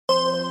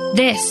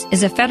This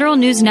is a Federal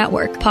News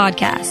Network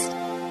podcast.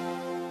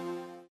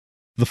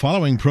 The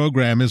following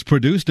program is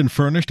produced and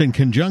furnished in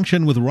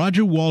conjunction with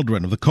Roger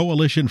Waldron of the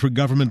Coalition for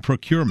Government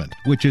Procurement,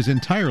 which is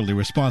entirely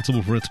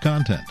responsible for its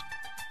content.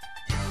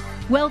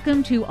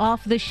 Welcome to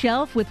Off the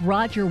Shelf with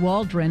Roger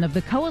Waldron of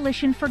the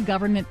Coalition for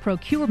Government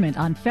Procurement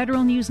on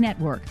Federal News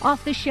Network.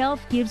 Off the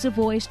Shelf gives a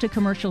voice to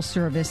commercial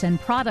service and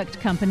product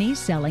companies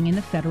selling in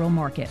the federal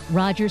market.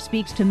 Roger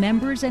speaks to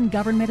members and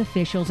government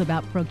officials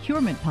about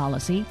procurement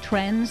policy,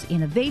 trends,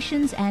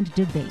 innovations, and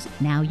debates.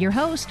 Now your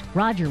host,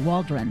 Roger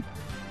Waldron.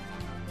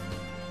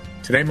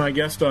 Today, my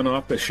guest on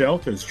Off the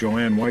Shelf is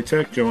Joanne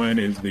Woytek. Joanne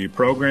is the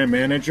program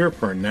manager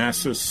for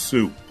NASA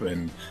SEWP,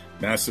 and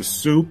NASA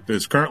SEWP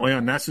is currently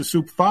on NASA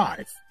SEWP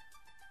 5,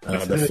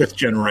 the fifth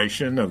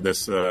generation of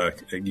this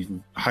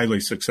highly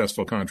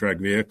successful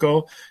contract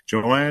vehicle.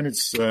 Joanne,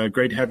 it's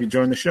great to have you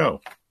join the show.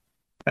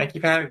 Thank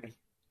you for having me.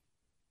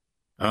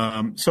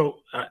 I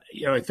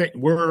think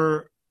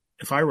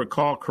if I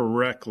recall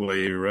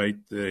correctly, right,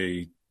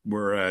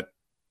 we're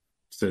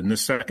in the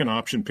second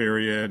option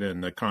period,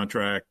 and the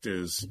contract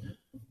is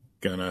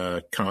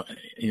gonna,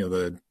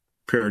 the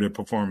period of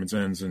performance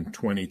ends in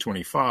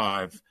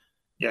 2025.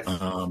 Yes.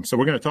 So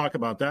we're going to talk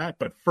about that.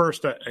 But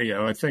first,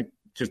 I think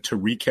just to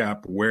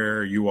recap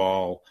where you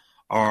all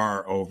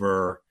are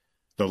over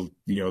the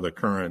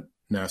current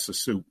NASA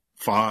SEWP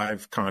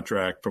 5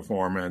 contract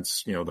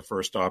performance, the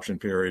first option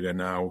period, and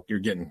now you're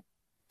getting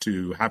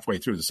to halfway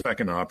through the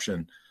second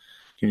option.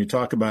 Can you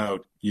talk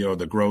about,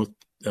 the growth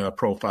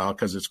profile?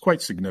 Because it's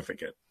quite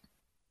significant.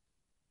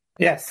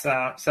 Yes.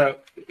 So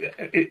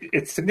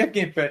it's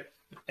significant, but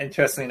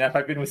interestingly enough,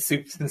 I've been with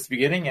SEWP since the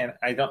beginning, and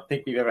I don't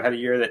think we've ever had a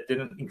year that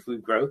didn't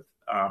include growth,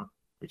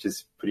 which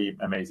is pretty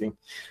amazing.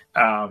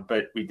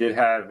 But we did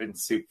have in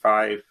SEWP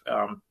 5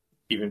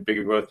 even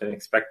bigger growth than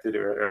expected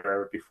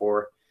or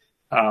before.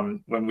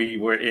 When we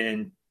were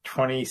in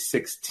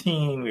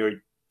 2016, we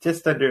were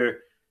just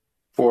under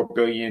 $4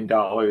 billion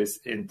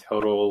in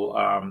total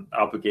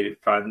obligated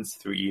funds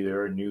through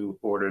either new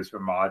orders or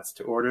mods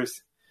to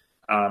orders.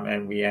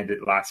 And we ended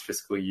last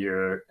fiscal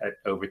year at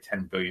over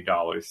 $10 billion.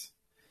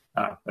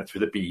 That's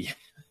with a B.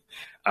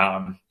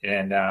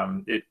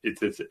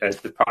 It's as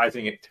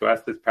surprising to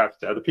us as perhaps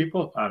to other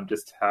people,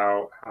 just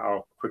how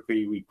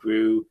quickly we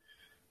grew,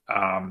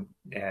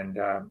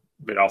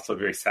 but also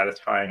very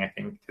satisfying, I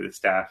think, to the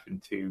staff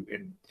and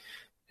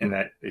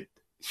that it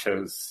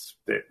shows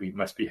that we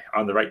must be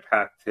on the right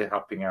path to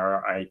helping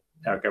our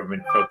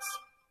government folks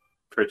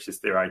purchase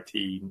their IT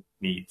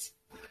needs.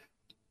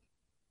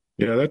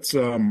 Yeah, that's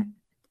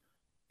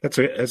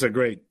a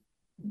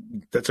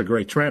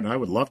great trend. I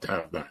would love to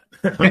have that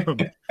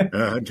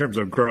in terms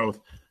of growth.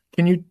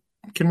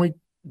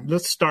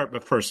 Let's start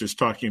but first just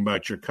talking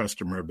about your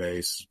customer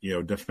base,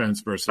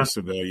 defense versus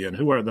civilian.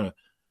 Who are the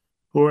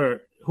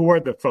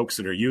folks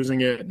that are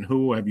using it, and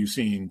who have you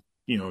seen,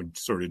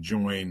 sort of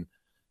join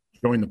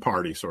the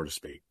party, so to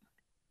speak?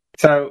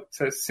 So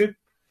SEWP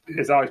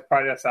has always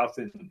prided ourselves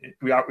in,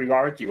 we are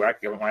a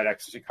GWAC, government-wide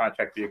acquisition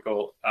contract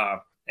vehicle,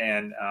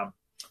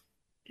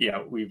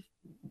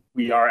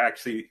 we are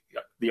actually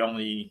the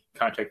only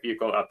contract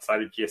vehicle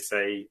outside of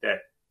GSA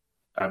that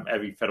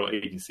every federal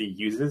agency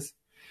uses.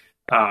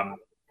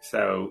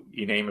 So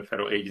you name a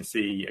federal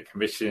agency, a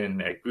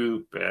commission, a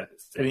group,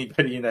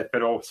 anybody in that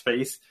federal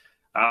space,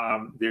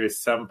 there is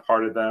some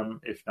part of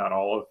them, if not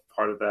all of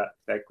part of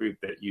that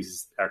group, that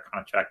uses our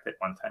contract at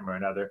one time or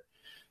another.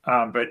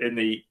 But in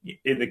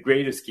the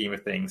greater scheme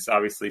of things,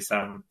 obviously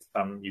some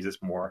uses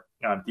more.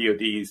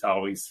 DoD is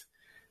always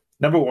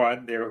number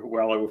one. They're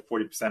well over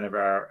 40% of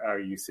our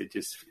usage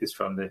is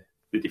from the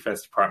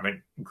Defense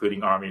Department,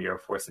 including Army, Air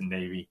Force, and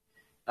Navy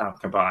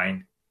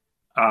combined.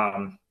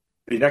 The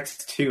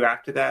next two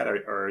after that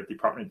are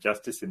Department of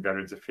Justice and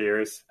Veterans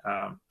Affairs,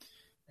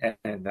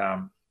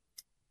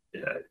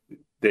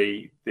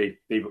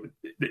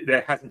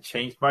 that hasn't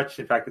changed much.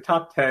 In fact, the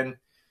top 10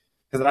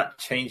 has not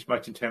changed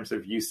much in terms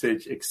of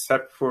usage,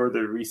 except for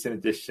the recent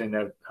addition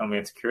of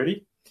Homeland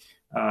Security,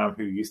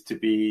 who used to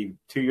be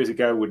 2 years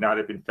ago would not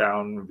have been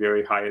found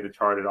very high at the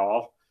chart at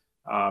all,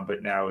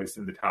 but now is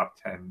in the top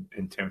 10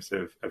 in terms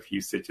of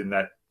usage. And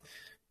that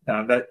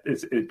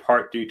is in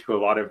part due to a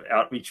lot of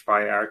outreach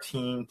by our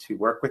team to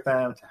work with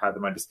them, to have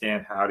them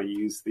understand how to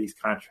use these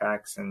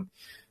contracts, and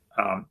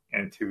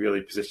to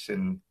really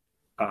position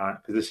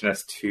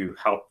us to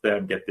help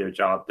them get their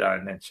job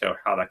done and show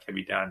how that can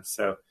be done.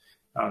 So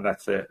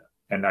that's a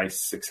nice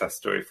success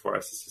story for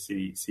us, is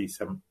to see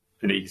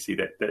an agency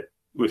that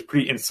was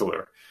pretty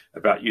insular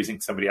about using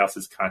somebody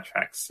else's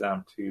contracts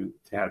to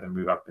have them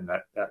move up in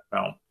that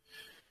realm.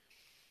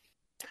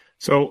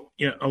 So,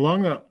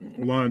 along the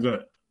lines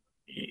of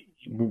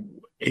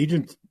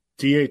agent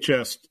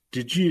DHS,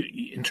 did you,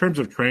 in terms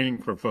of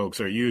training for folks,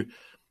 can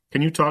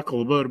you talk a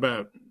little bit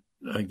about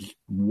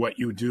what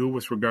you do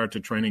with regard to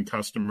training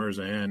customers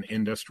and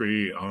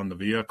industry on the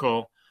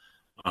vehicle?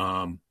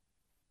 Well,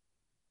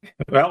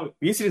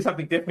 we used to do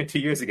something different 2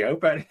 years ago,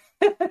 but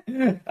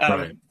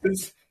right.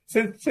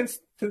 since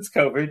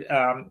COVID,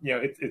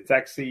 it's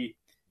actually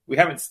we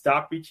haven't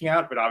stopped reaching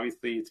out, but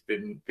obviously it's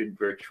been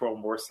virtual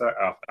more so,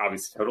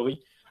 obviously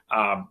totally.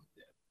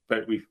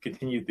 But we've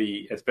continued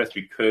as best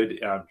we could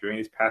during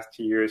these past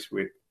 2 years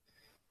with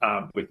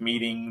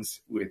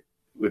meetings, with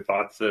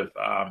lots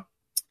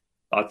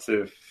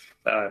of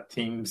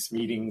Teams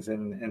meetings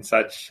and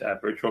such,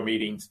 virtual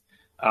meetings.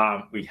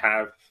 We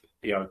have,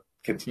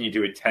 continued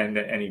to attend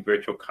any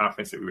virtual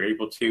conference that we were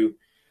able to,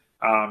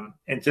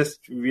 and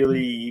just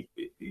really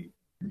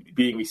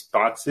being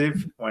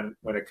responsive when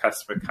a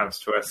customer comes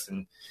to us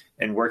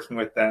and working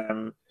with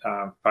them,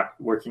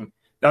 working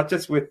not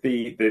just with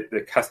the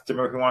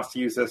customer who wants to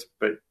use us,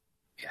 but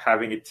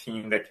having a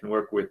team that can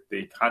work with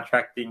the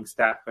contracting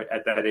staff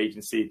at that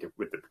agency,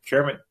 with the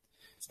procurement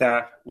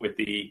staff, with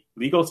the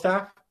legal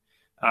staff,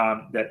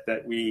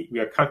 that we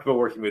are comfortable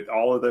working with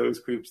all of those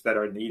groups that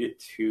are needed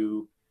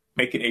to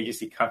make an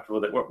agency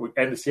comfortable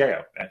and the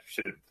CIO. I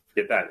shouldn't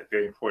forget that. It's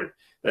very important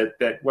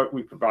that what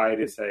we provide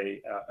is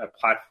a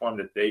platform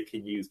that they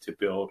can use to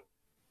build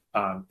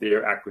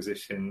their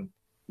acquisition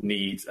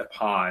needs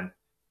upon,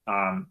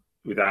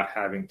 without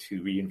having to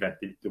reinvent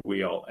the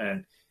wheel.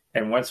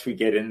 And once we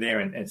get in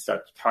there and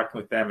start talking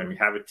with them, and we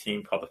have a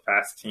team called the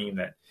FAST team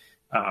that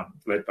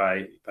led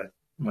by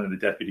one of the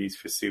deputies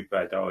for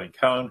SEWP, Darlene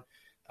Cohn,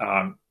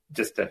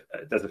 does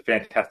a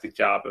fantastic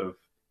job of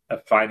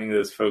finding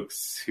those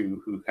folks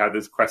who have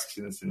those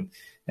questions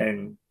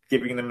and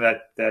giving them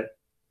that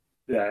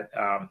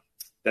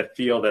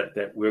feel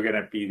that we're going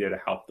to be there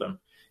to help them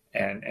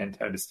and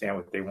to understand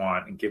what they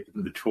want and give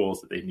them the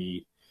tools that they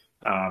need.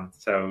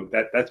 So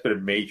that's been a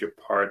major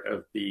part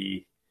of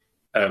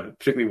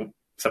particularly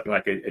something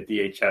like a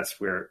DHS,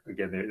 where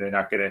again they're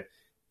not going to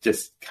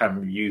just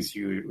come use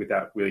you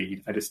without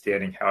really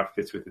understanding how it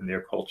fits within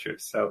their culture.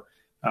 So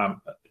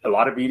a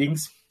lot of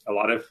meetings, a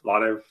lot of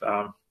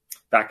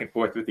back and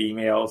forth with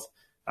emails,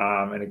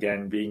 and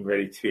again being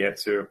ready to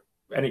answer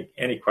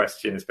any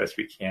question as best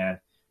we can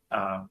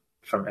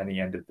from any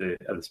end of the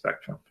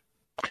spectrum.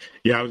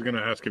 Yeah, I was going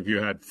to ask if you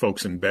had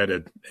folks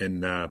embedded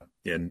in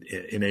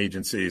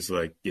agencies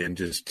and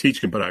just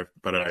teaching, but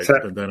then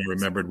I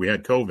remembered we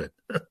had COVID.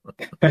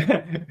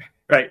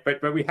 Right,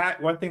 but we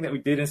had one thing that we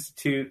did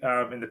institute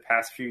in the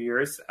past few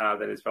years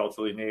that is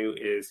relatively new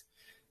is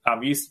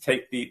we used to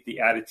take the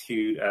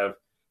attitude of,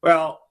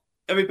 well,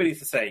 everybody's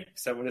the same,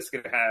 so we're just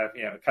going to have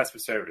customer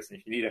service, and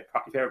if you have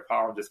a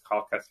problem, just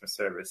call customer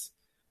service.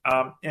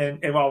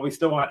 And while we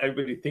still want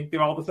everybody to think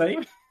they're all the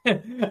same,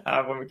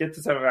 when we get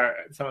to some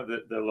of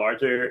the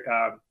larger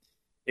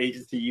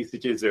agency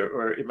usages,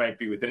 or it might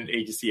be within an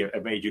agency,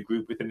 a major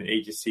group within an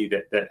agency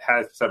that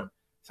has some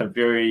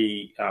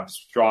very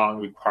strong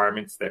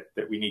requirements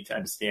that we need to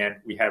understand.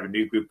 We have a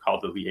new group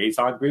called the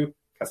liaison group,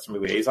 customer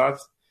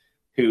liaisons,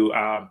 who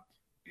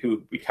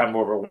become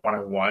more of a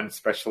one-on-one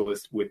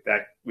specialist with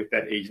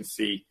that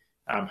agency.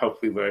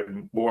 Hopefully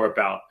learn more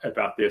about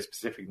their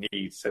specific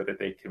needs so that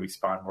they can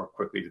respond more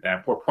quickly to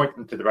them, or point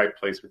them to the right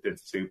place within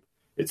SEWP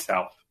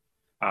itself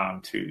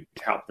to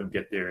help them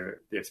get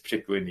their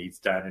particular needs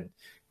done.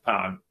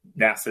 And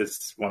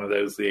NASA's one of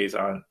those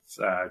liaisons.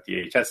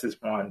 DHS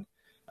is one.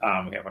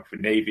 We have one for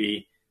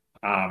Navy.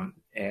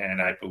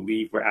 And I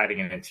believe we're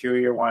adding an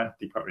Interior one,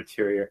 Department of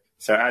Interior.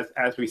 So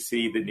as we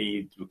see the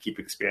need, we'll keep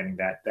expanding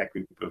that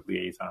group of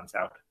liaisons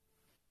out.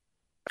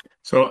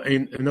 So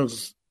in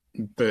those,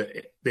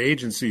 the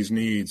agency's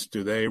needs,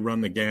 do they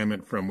run the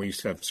gamut from we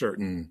have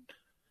certain,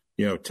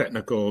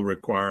 technical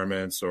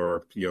requirements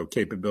or,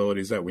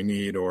 capabilities that we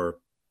need, or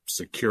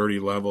security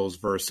levels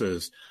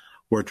versus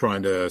we're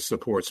trying to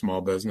support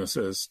small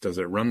businesses? Does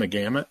it run the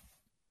gamut?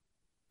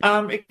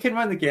 It can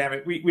run the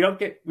gamut. We don't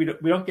get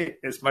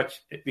as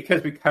much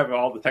because we cover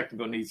all the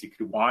technical needs you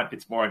could want.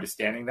 It's more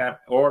understanding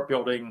that, or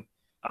building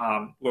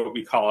what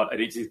we call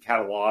an agency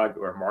catalog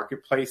or a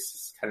marketplace.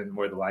 It's kind of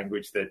more the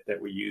language that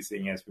we're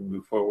using as we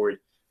move forward.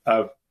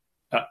 That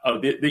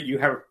you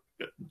have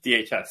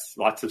DHS,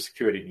 lots of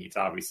security needs,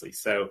 obviously.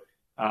 So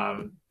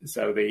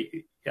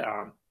they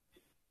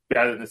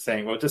rather than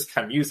saying, well, just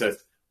come use us,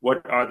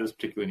 what are those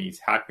particular needs?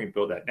 How can we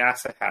build that?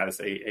 NASA has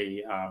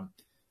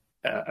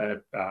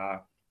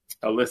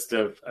a list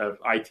of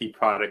IT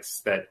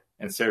products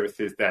and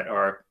services that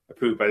are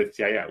approved by the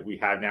CIO. We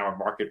have now a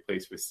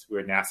marketplace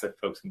where NASA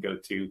folks can go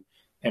to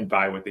and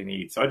buy what they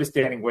need. So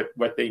understanding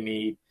what they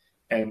need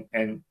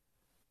and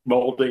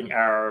molding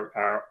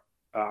our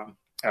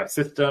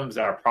systems,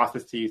 our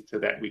processes, so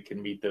that we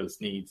can meet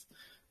those needs,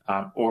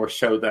 or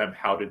show them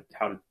how to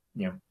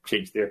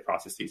change their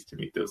processes to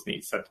meet those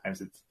needs.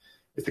 Sometimes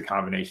it's a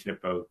combination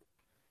of both.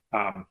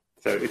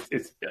 So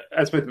it's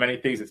as with many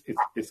things,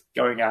 it's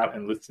going out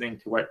and listening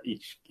to what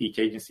each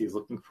agency is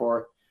looking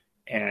for,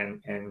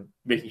 and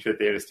making sure that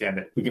they understand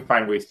that we can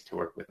find ways to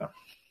work with them.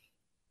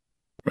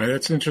 Right,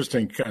 that's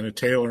interesting. Kind of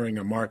tailoring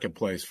a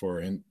marketplace for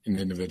an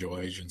individual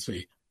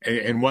agency.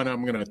 And what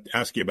I'm going to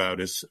ask you about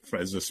is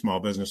as a small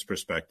business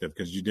perspective,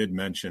 because you did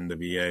mention the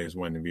VA is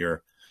one of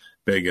your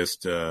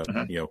biggest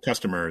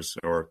customers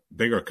or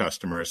bigger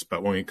customers.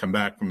 But when we come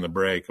back from the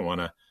break, I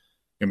want to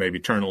maybe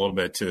turn a little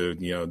bit to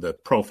the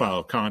profile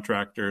of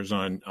contractors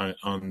on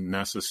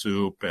NASA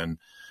SEWP and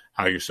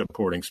how you're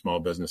supporting small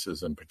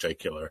businesses in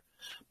particular.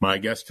 My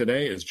guest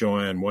today is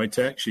Joanne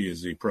Woytek. She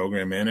is the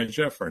program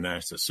manager for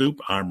NASA SEWP.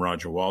 I'm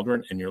Roger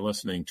Waldron, and you're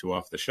listening to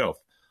Off the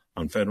Shelf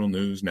on Federal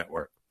News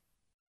Network.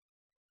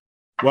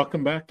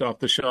 Welcome back to Off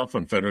the Shelf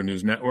on Federal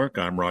News Network.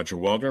 I'm Roger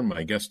Waldron.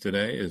 My guest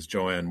today is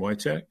Joanne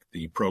Woytek,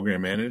 the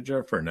program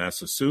manager for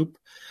NASA SEWP,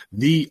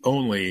 the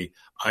only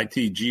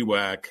IT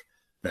GWAC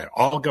that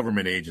all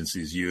government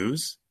agencies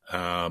use,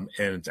 and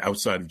it's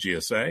outside of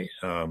GSA.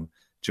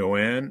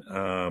 Joanne,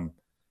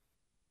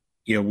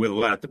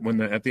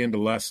 at the end of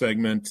the last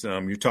segment,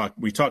 we talked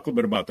a little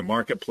bit about the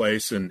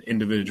marketplace and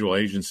individual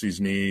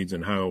agencies' needs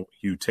and how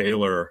you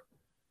tailor,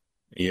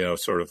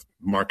 sort of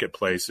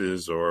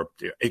marketplaces or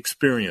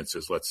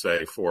experiences, let's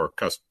say, for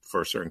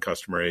certain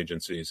customer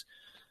agencies.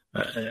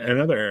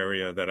 Another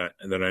area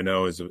that I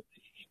know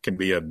can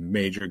be a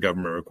major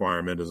government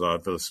requirement is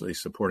obviously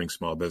supporting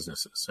small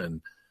businesses,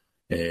 and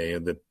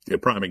the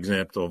prime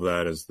example of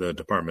that is the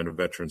Department of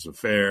Veterans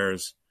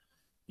Affairs.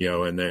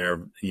 And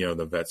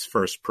the Vets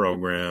First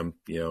program,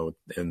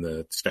 and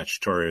the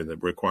statutory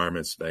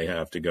requirements they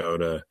have to go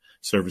to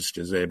service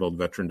disabled,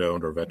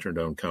 veteran-owned or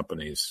veteran-owned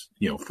companies,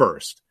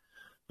 first.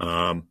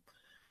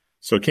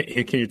 So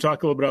can you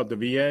talk a little bit about the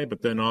VA,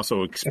 but then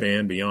also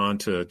expand beyond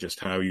to just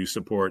how you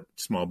support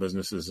small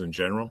businesses in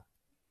general?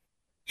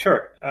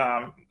 Sure.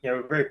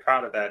 We're very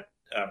proud of that,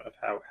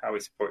 of how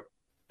we support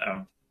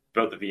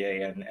both the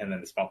VA and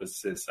then the small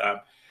businesses.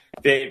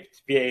 VA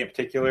in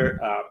particular,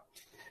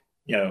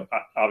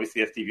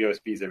 obviously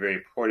SDVOSBs are very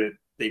important.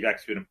 They've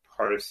actually been a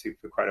part of SEWP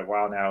for quite a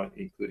while now,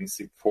 including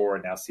SEWP 4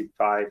 and now SEWP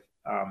 5.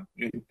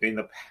 In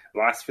the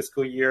last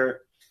fiscal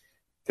year,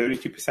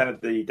 32% of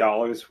the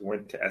dollars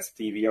went to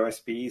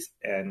SDVOSBs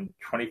and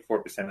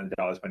 24% of the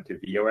dollars went to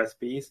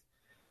VOSBs.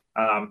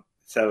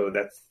 So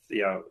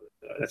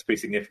that's pretty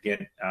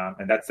significant.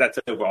 And that's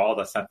overall.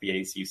 That's not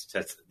VA's usage.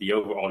 That's the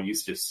overall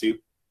usage of SEWP.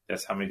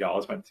 That's how many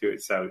dollars went to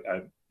it. So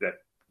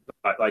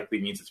that likely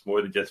means it's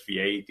more than just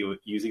VA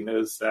using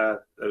those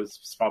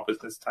small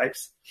business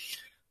types.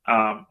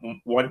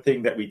 One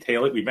thing that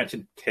we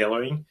mentioned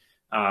tailoring.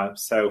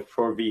 So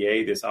for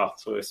VA, there's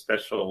also a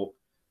special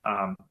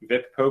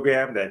VIP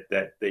program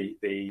that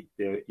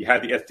you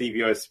have the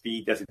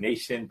SDVOSB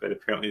designation, but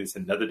apparently there's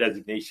another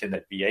designation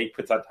that VA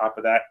puts on top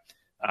of that.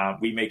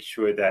 We make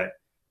sure that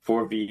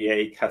for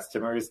VA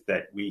customers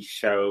that we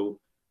show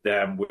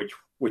them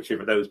which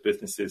of those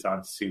businesses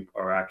on SEWP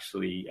are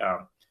actually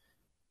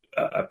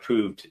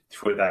approved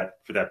for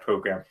that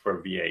program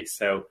for VA.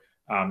 So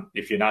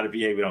if you're not a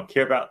VA, we don't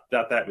care about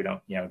that. We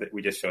don't,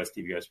 we just show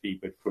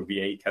SDVOSB, but for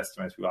VA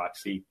customers, we'll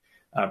actually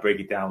break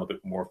it down a little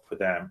bit more for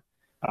them.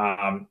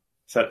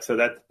 So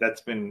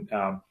that's been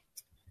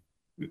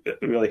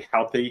really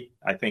healthy.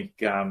 I think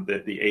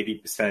that the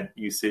 80%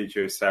 usage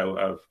or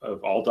so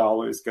of all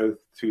dollars go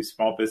through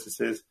small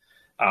businesses.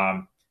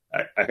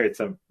 I heard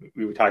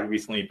we were talking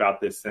recently about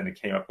this and it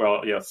came up,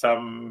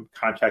 some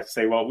contractors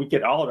say, we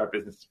get all of our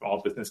business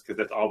small business because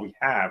that's all we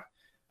have.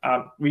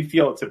 We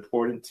feel it's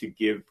important to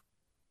give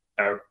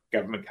our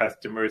government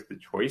customers the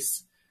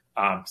choice.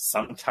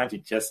 Sometimes you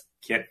just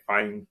can't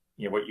find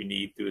what you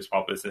need through a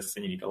small business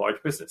and you need a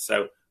large business.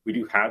 So we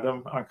do have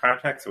them on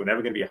contracts. So we're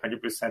never going to be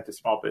 100% to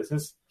small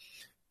business,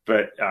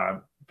 but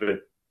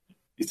it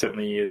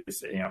certainly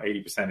is,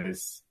 80%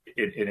 is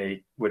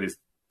in what is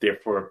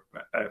therefore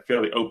a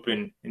fairly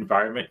open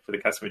environment for the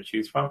customer to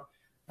choose from.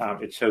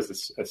 It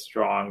shows a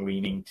strong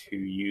leaning to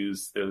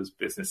use those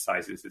business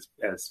sizes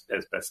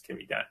as best can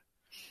be done.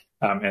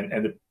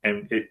 And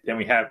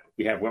we have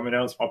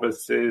women-owned small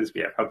businesses,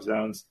 we have hub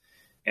zones,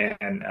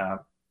 and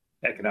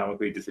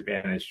economically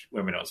disadvantaged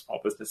women-owned small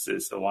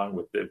businesses, along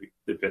with the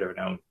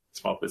veteran-owned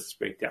small business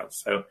breakdown.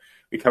 So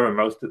we cover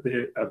most of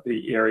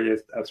the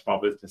areas of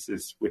small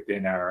businesses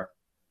within our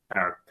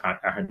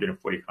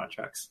 140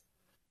 contracts.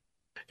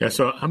 Yeah,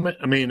 so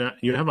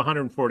you have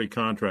 140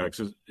 contracts.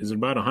 Is it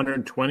about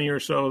 120 or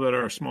so that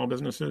are small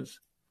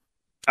businesses?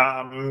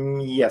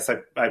 Yes,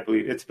 I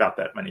believe it's about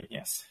that many.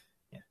 Yes,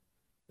 yeah.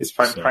 It's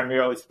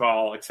primarily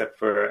small, except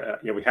for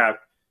we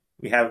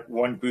have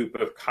one group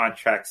of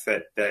contracts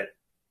that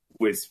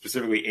was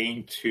specifically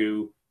aimed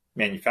to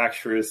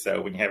manufacturers.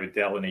 So when you have a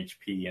Dell and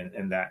HP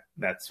and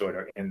that sort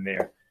of in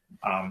there,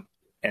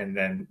 and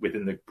then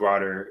within the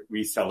broader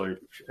reseller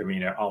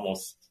arena,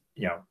 almost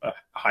a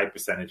high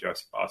percentage are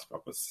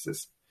small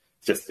businesses,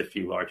 just a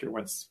few larger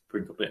ones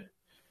sprinkled in.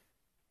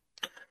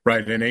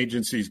 Right, and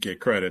agencies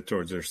get credit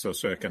towards their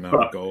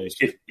socioeconomic goals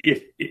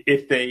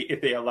if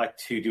they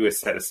elect to do a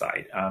set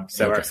aside.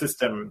 So Our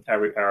system,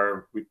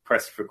 our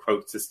request for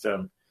quote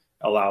system,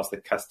 allows the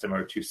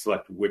customer to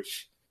select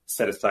which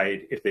set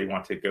aside if they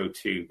want to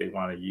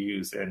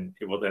use, and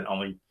it will then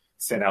only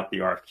send out the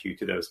RFQ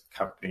to those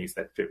companies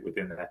that fit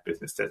within that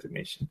business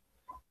designation.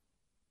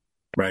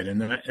 Right,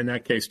 and in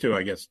that case too,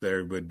 I guess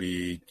there would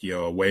be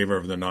a waiver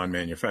of the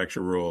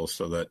non-manufacturer rules,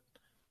 so that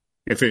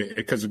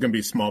because it's going to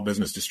be small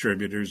business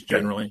distributors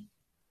generally.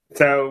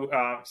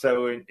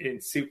 So in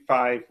SEWP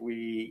 5,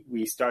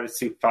 we started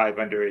SEWP 5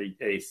 under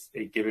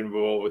a given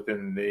rule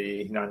within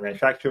the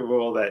non-manufacturer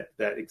rule that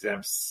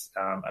exempts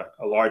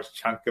a large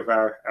chunk of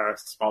our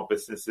small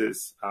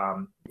businesses.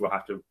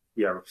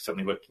 We are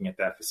certainly looking at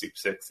that for SEWP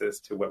 6 as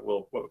to what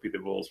would be the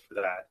rules for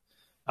that.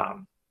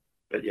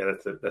 But yeah,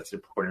 that's an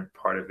important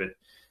part of it.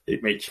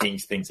 It may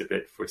change things a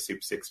bit for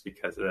SEWP 6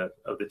 because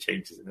of the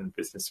changes in the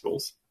business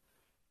rules.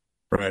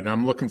 Right.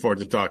 I'm looking forward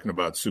to talking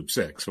about SEWP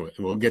 6.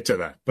 We'll get to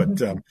that.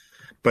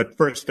 But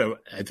first,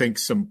 I think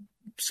some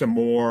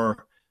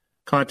more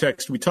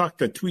context. We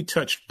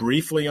touched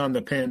briefly on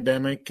the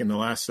pandemic in the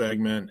last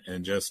segment,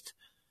 and just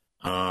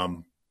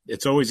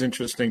it's always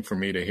interesting for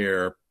me to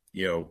hear,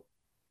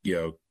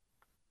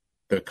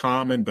 the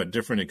common but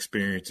different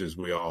experiences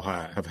we all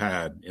have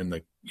had in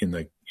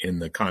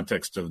the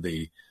context of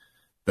the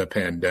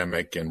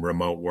pandemic and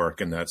remote work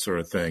and that sort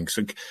of thing.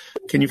 So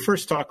can you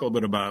first talk a little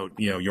bit about,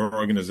 your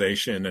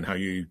organization and how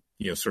you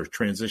sort of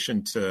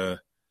transitioned to,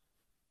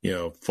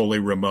 fully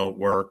remote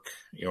work,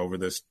 over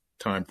this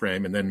time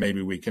frame? And then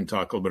maybe we can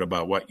talk a little bit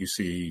about what you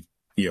see,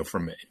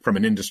 from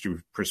an industry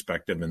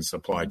perspective and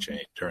supply chain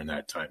during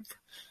that time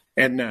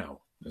and now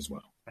as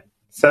well.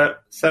 So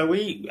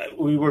we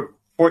were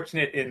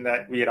fortunate in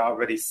that we had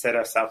already set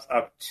ourselves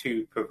up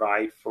to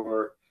provide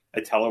for a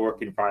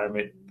telework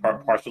environment,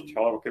 partial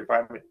telework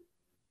environment,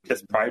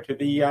 just prior to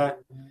the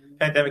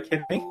pandemic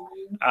hitting.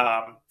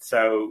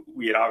 So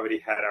we had already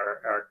had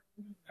our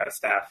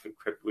staff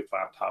equipped with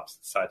laptops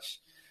and such,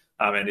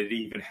 and it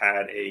even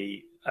had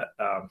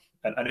an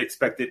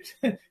unexpected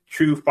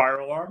true fire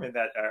alarm in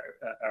that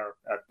our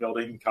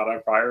building caught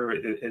on fire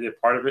in a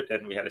part of it,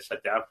 and we had to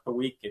shut down for a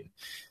week. And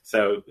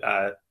so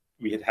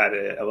we had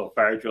a little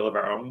fire drill of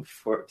our own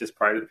for just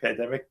prior to the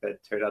pandemic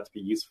that turned out to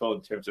be useful in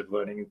terms of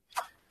learning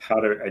how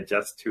to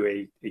adjust to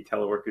a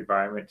telework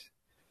environment.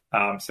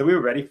 So we were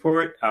ready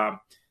for it. I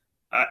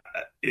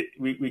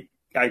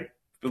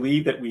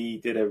believe that we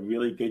did a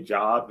really good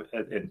job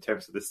in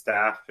terms of the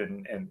staff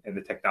and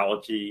the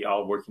technology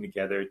all working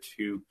together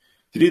to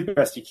do the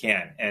best you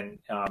can. And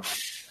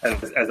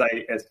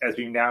as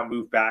we now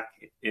move back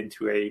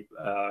into a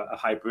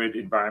hybrid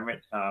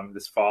environment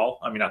this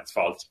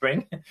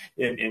spring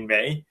in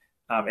May.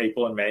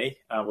 April and May,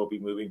 we'll be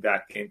moving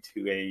back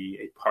into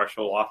a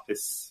partial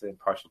office and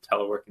partial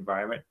telework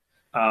environment.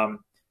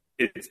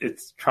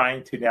 It's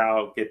trying to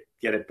now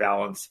get a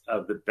balance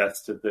of the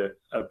best of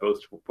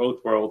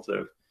both worlds.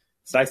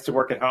 It's nice to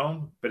work at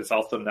home, but it's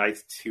also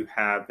nice to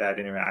have that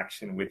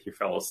interaction with your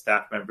fellow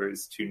staff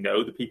members, to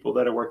know the people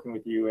that are working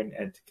with you, and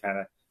to kind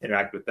of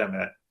interact with them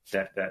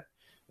that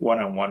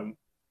one-on-one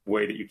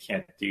way that you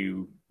can't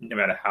do no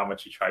matter how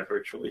much you try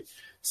virtually.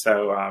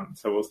 So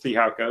we'll see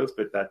how it goes,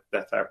 but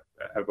that's our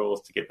goal,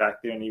 is to get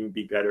back there and even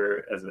be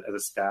better as a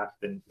staff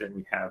than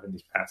we have in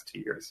these past 2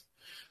 years.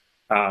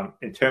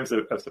 In terms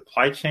of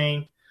supply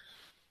chain,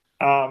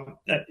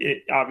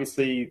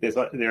 obviously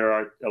there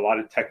are a lot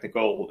of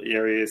technical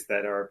areas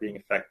that are being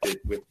affected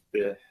with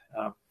the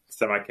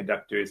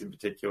semiconductors in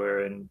particular,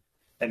 and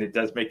it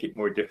does make it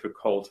more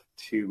difficult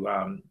to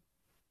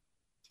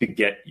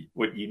get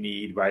what you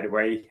need right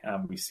away.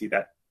 We see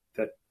that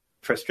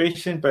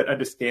frustration, but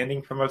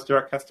understanding from most of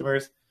our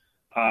customers.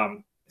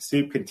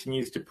 SEWP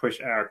continues to push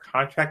our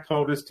contract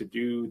holders to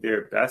do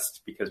their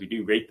best, because we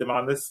do rate them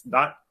on this,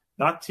 not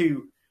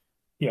to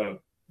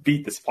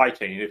beat the supply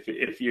chain. If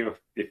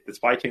the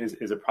supply chain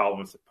is a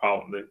problem, it's a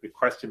problem. The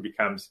question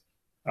becomes,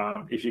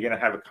 if you're going to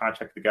have a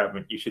contract with the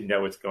government, you should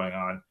know what's going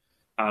on.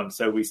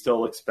 So we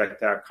still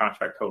expect our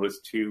contract holders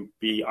to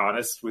be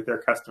honest with their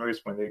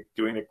customers when they're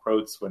doing the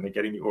quotes, when they're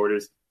getting the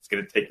orders. It's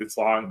going to take this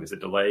long. There's a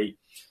delay.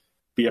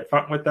 Be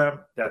upfront with them.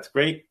 That's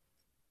great.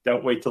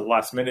 Don't wait till the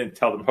last minute and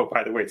tell them, oh,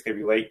 by the way, it's going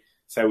to be late.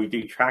 So we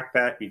do track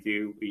that. We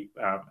do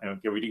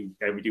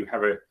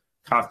have a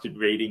constant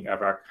rating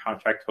of our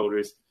contract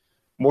holders.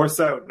 More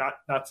so,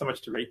 not so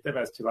much to rate them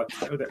as to let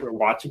them know that we're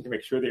watching to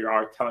make sure they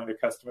are telling their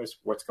customers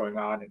what's going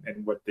on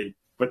and what the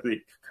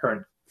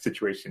current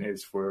situation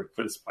is for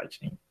the supply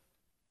chain.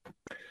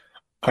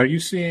 Are you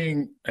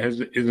seeing,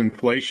 is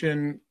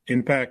inflation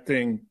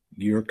impacting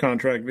your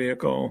contract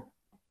vehicle?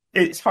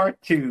 It's hard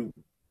to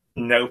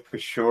know for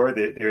sure.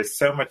 There's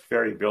so much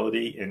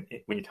variability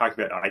when you talk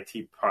about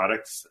IT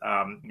products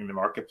in the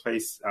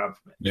marketplace from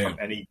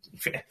any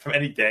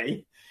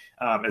day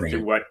as to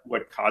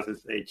what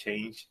causes a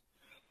change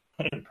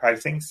in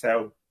pricing.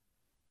 So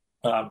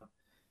our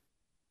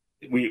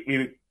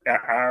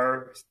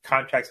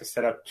contracts are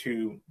set up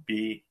to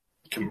be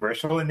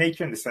commercial in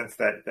nature, in the sense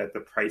that the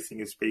pricing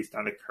is based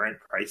on the current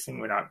pricing.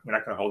 We're not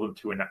going to hold them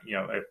to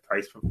a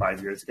price from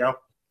 5 years ago.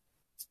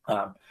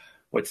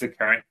 What's the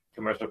current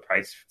commercial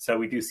price? So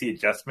we do see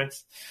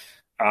adjustments.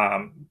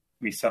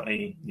 We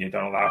certainly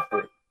don't allow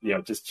for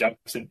just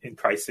jumps in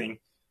pricing.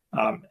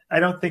 I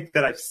don't think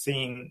that I've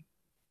seen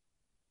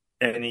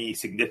any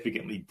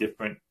significantly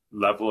different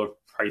level of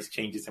price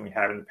changes than we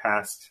have in the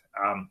past.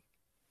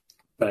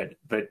 But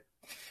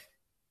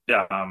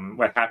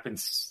what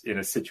happens in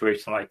a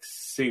situation like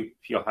SEWP,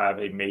 you'll have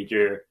a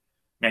major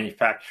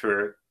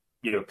manufacturer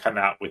come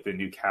out with a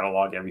new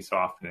catalog every so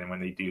often, and when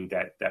they do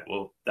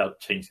they'll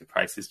change the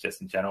prices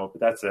just in general.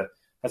 But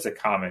that's a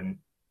common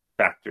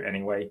factor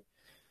anyway.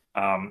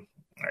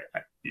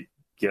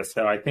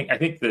 So I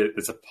think the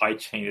supply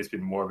chain has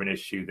been more of an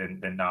issue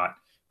than not.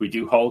 We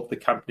do hold the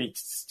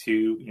companies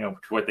to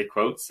what they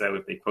quote. So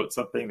if they quote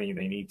something,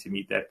 they need to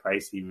meet that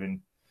price,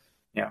 even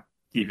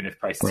if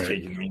prices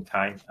change in the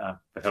meantime.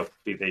 But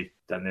hopefully they've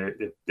done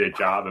their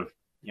job of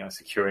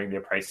securing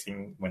their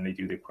pricing when they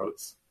do their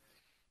quotes.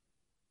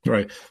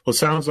 Right. Well, it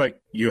sounds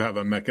like you have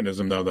a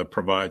mechanism though that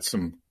provides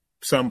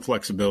some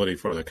flexibility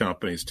for the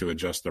companies to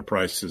adjust their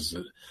prices.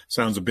 It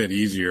sounds a bit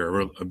easier,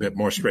 or a bit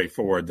more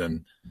straightforward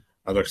than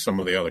some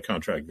of the other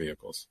contract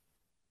vehicles.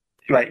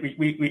 Right.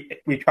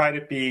 We try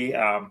to be,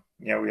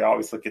 we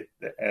always look at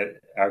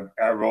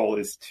our role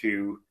is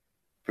to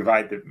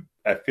provide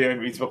a fair and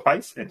reasonable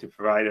price, and to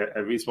provide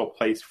a reasonable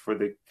place for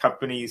the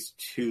companies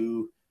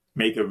to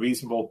make a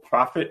reasonable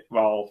profit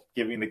while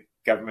giving the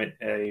government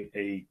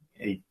a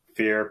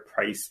fair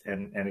price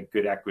and a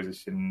good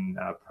acquisition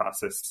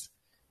process,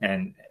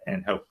 and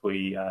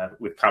hopefully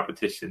with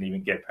competition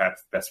even get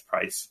perhaps the best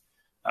price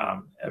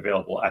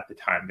available at the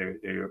time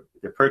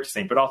they're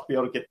purchasing, but also be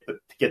able to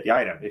get the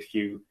item. If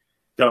you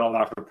don't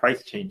allow for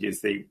price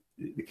changes, the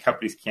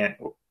companies can't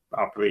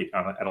operate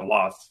at a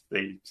loss.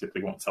 They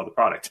simply won't sell the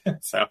product.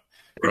 So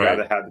we'd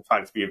rather have the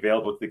products be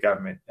available to the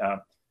government.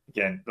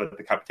 Again, let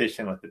the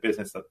competition, let the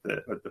business,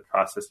 let the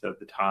process of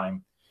the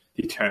time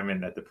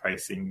determine that the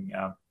pricing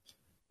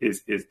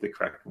is the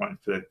correct one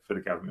for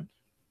the government.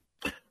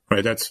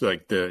 Right. That's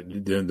like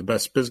the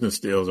best business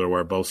deals are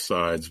where both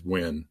sides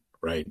win.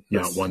 Right.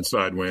 Yes. Not one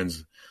side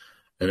wins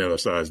and the other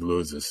side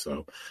loses.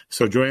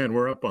 So Joanne,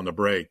 we're up on the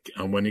break.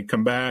 When you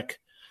come back,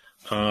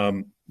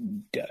 I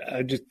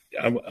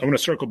want to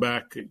circle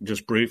back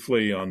just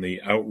briefly on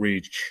the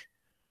outreach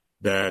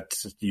that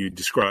you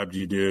described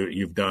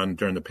you've done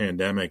during the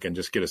pandemic, and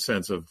just get a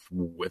sense of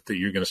if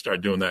you're going to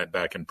start doing that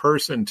back in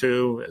person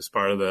too, as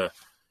part of the,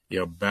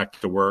 back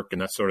to work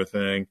and that sort of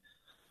thing.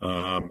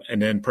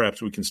 And then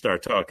perhaps we can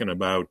start talking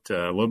about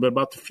a little bit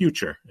about the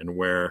future and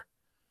where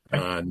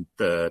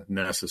the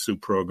NASA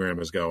SEWP program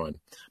is going.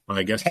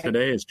 My guest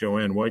today is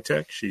Joanne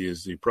Woytek. She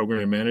is the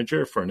program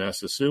manager for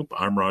NASA SEWP.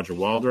 I'm Roger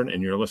Waldron,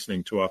 and you're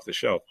listening to Off the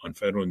Shelf on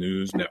Federal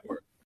News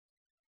Network.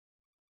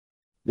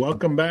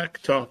 Welcome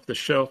back to Off the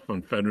Shelf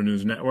on Federal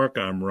News Network.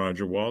 I'm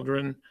Roger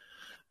Waldron,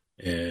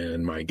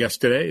 and my guest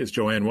today is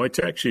Joanne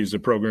Woytek. She's the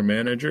program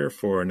manager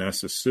for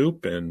NASA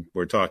SEWP, and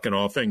we're talking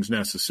all things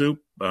NASA SEWP.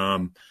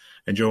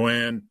 And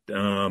Joanne,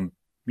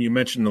 you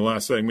mentioned in the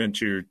last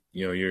segment you're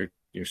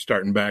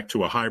starting back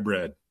to a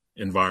hybrid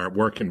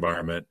work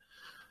environment,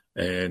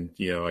 and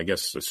I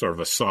guess sort of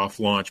a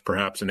soft launch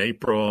perhaps in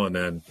April, and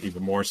then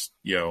even more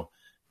to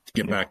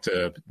get back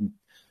to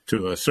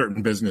a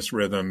certain business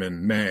rhythm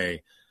in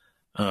May.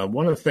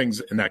 One of the things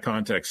in that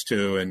context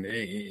too, and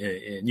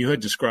you had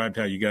described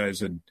how you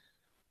guys had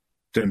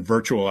done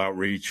virtual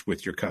outreach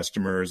with your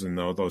customers and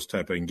those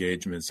type of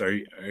engagements. Are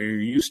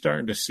you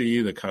starting to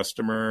see the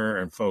customer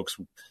and folks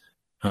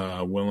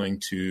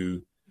willing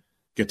to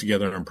get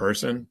together in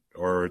person,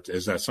 or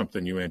is that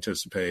something you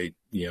anticipate,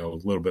 a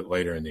little bit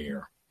later in the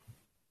year?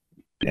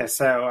 Yeah.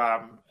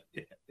 So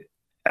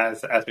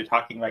as we're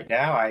talking right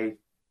now,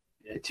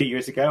 2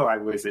 years ago I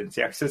was in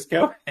San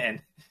Francisco,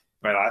 and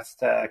my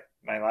last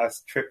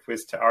trip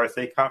was to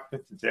RSA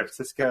conference in San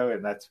Francisco,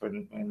 and that's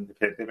when the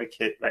pandemic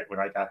hit, right when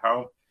I got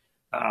home.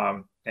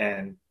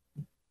 And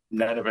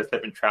none of us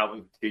have been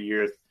traveling for 2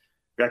 years.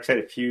 We actually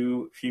had a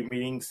few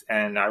meetings,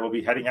 and I will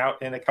be heading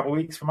out in a couple of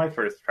weeks for my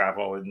first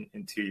travel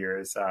in 2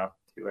 years to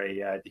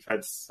a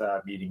defense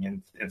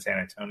meeting in San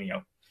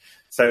Antonio.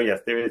 So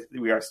yes,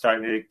 we are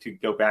starting to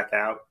go back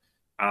out,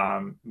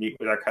 meet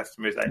with our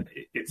customers.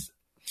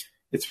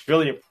 It's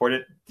really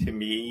important to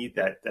me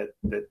that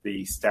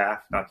the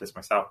staff, not just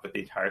myself, but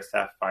the entire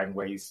staff, find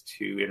ways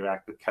to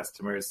interact with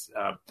customers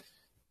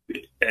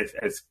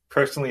as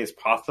personally as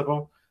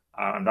possible.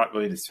 I'm not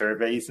really into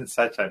surveys and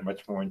such. I'm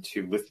much more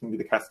into listening to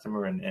the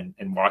customer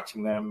and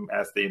watching them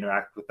as they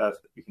interact with us.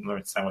 We can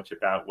learn so much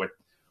about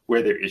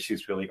where their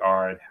issues really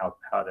are and how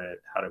to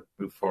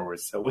move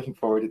forward. So looking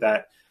forward to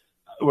that.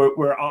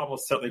 We're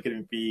almost certainly going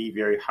to be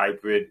very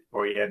hybrid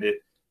oriented,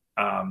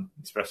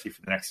 especially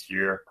for the next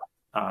year.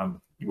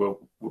 We'll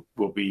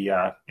be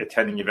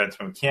attending events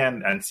when we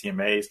can.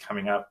 NCMA is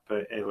coming up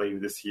later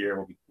this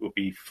year. We'll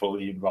be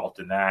fully involved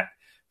in that,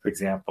 for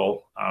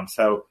example.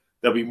 So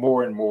there'll be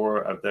more and more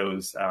of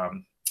those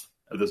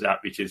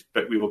outreaches,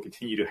 but we will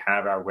continue to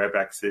have our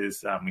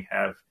WebExes. We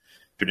have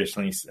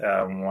traditionally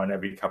one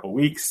every couple of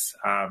weeks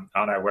on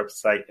our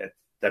website at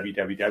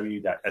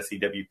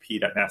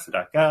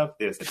www.sewp.nasa.gov.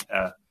 There's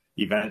an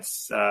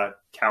events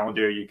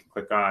calendar you can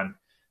click on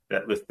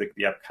that lists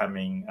the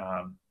upcoming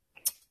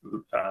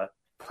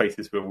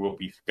places where we'll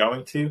be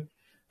going to.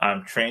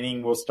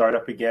 Training will start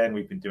up again.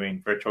 We've been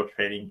doing virtual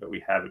training, but we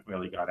haven't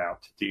really gone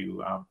out to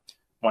do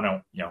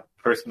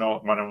personal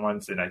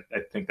one-on-ones, and I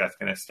think that's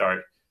going to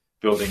start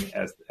building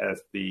as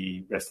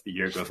the rest of the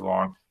year goes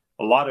along.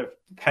 A lot of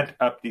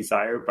pent-up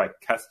desire by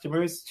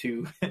customers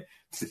to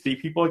see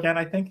people again,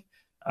 I think.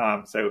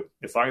 So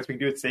as long as we can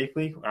do it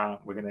safely,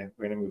 we're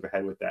gonna move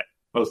ahead with that.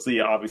 Mostly,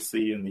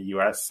 obviously, in the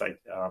U.S., I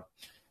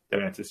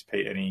don't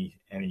anticipate any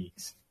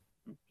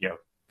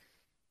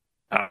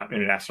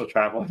international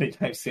travel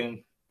anytime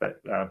soon,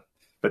 but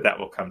that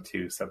will come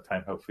too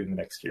sometime, hopefully in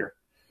the next year.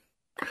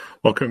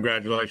 Well,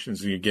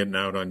 congratulations on you getting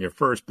out on your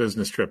first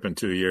business trip in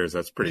 2 years.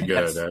 That's pretty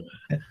good.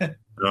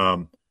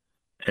 Yes.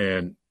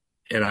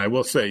 And I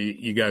will say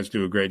you guys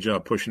do a great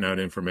job pushing out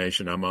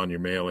information. I'm on your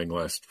mailing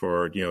list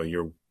for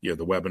the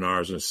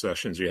webinars and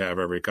sessions you have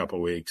every couple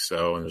of weeks.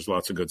 So, and there's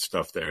lots of good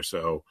stuff there.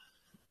 So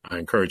I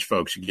encourage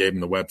folks. You gave them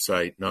the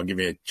website, and I'll give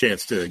you a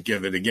chance to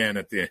give it again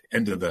at the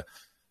end of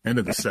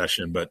the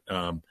session. But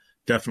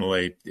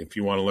definitely, if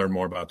you want to learn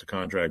more about the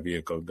contract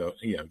vehicle,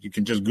 you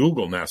can just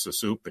Google NASA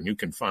SEWP and you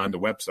can find the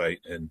website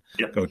and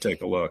go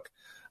take a look.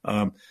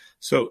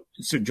 So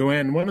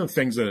Joanne, one of the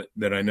things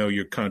that I know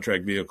your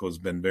contract vehicle has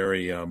been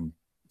very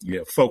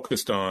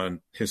focused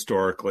on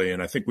historically,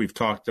 and I think we've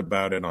talked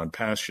about it on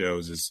past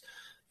shows, is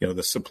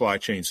the supply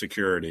chain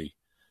security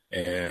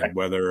and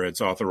whether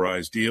it's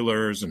authorized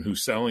dealers and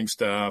who's selling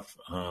stuff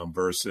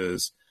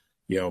versus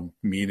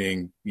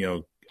meeting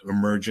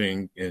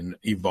emerging and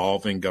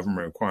evolving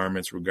government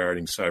requirements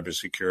regarding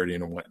cybersecurity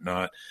and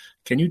whatnot.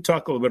 Can you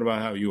talk a little bit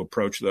about how you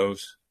approach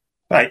those?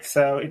 Right.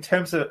 So in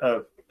terms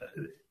of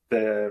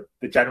the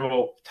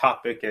general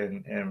topic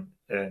and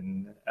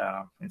in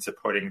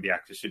supporting the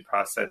acquisition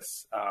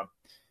process,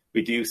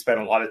 we do spend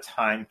a lot of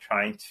time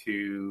trying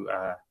to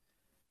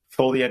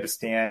fully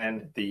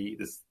understand the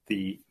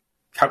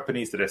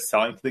companies that are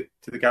selling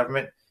to the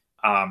government.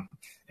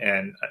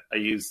 And I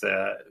use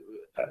an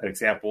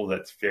example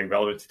that's very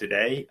relevant to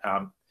today.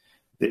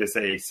 There's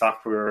a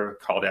software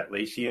called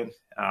Atlassian,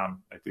 I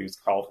believe it's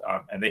called,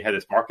 and they had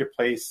this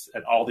marketplace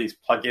and all these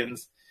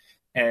plugins.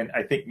 And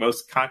I think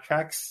most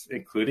contracts,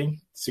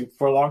 including SEWP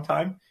for a long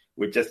time,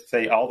 would just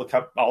say all the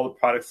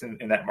products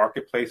in that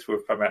marketplace were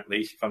from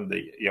Atlassian, from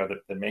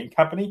the main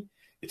company.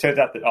 It turns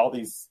out that all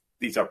these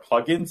are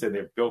plugins, and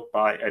they're built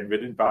by and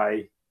written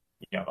by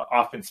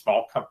often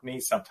small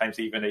companies, sometimes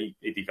even a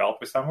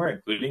developer somewhere,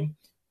 including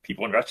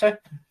people in Russia.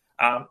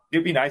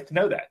 It'd be nice to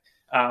know that.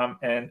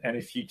 And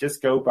if you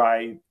just go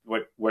by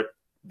what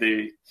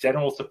the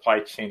general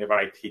supply chain of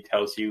IT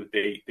tells you,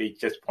 they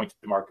just point to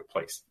the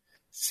marketplace.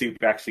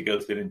 SEWP actually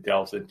goes in and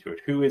delves into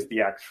it. Who is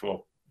the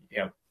actual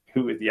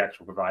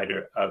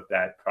provider of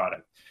that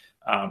product?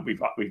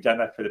 We've done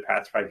that for the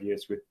past 5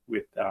 years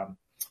with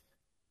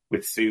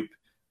SEWP.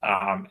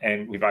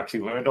 And we've actually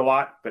learned a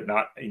lot, but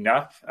not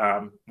enough.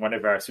 One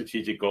of our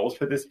strategic goals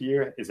for this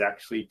year is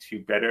actually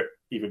to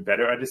even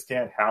better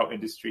understand how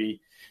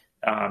industry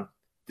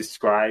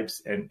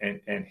describes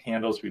and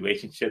handles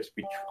relationships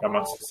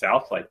amongst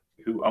itself, like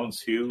who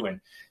owns who,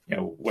 and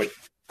what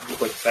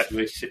does that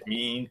relationship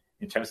mean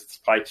in terms of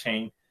supply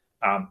chain.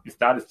 It's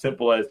not as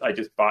simple as I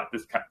just bought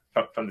this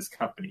from this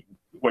company.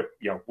 What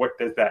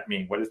does that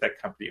mean? What is that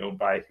company owned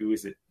by? Who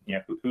is it?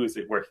 Who is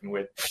it working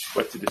with?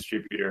 What's the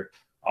distributor?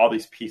 All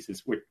these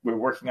pieces. We're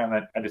working on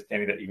that,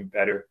 understanding that even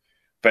better.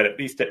 But at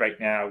least right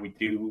now, we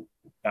do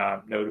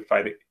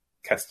notify the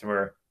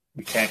customer.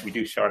 We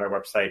do show on our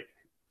website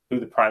who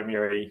the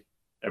primary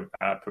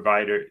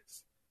provider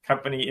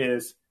company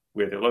is,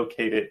 where they're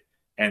located,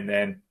 and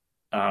then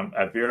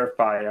a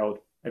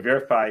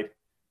verified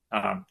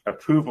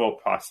approval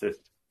process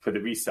for the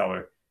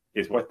reseller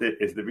is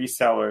the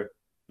reseller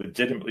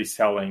legitimately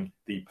selling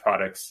the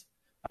products.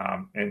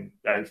 And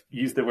I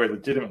use the word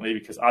legitimately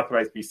because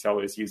authorized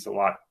reseller is used a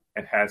lot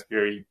and has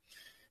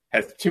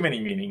too many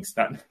meanings.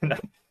 Not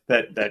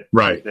that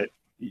right. That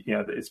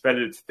it's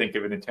better to think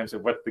of it in terms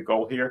of what's the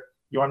goal here.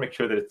 You want to make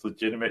sure that it's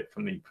legitimate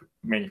from the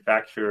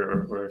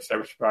manufacturer or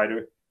service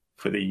provider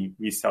for the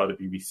reseller to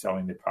be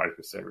reselling the product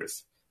or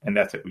service, and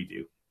that's what we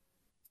do.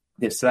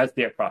 Yes, so that's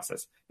their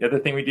process. The other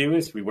thing we do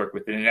is we work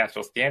with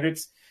international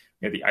standards.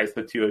 We have the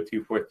ISO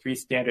 20243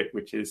 standard,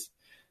 which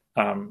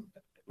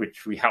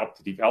we helped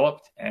to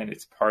develop, and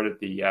it's part of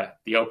the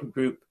open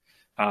group.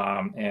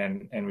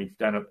 And we've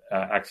done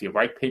actually a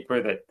white paper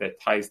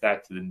that ties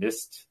that to the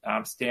NIST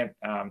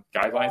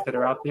guidelines that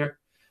are out there.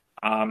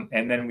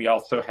 And then we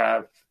also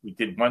we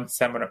did one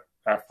seminar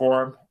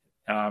forum.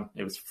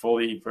 It was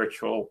fully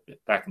virtual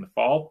back in the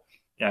fall.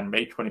 On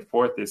May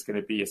 24th, there's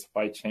going to be a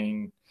supply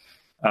chain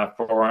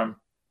forum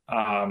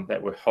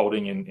that we're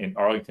holding in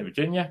Arlington,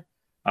 Virginia.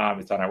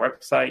 It's on our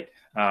website,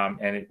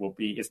 and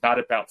it's not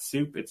about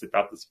SEWP. It's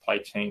about the supply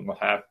chain. We'll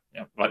have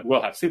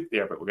SEWP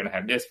there, but we're going to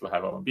have NIST. We'll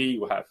have OMB.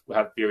 We'll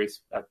have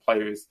various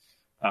players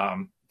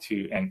and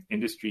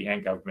industry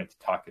and government to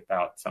talk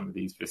about some of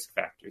these risk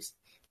factors.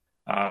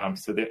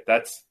 So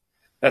that's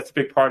a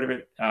big part of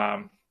it.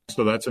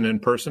 So that's an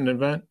in-person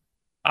event?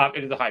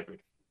 It is a hybrid.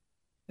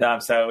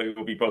 So it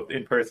will be both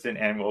in person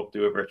and we'll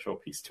do a virtual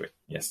piece to it.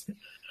 Yes.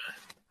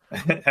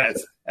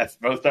 as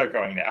most are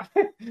going now.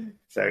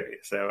 So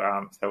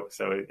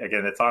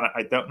again, it's on.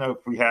 I don't know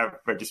if we have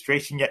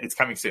registration yet. It's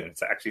coming soon.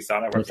 It's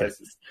on our website.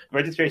 Okay.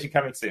 Registration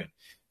coming soon,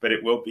 but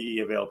it will be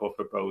available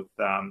for both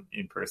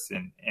in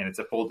person, and it's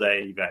a full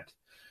day event.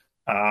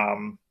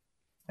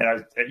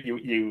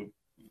 you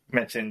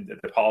mentioned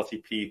the policy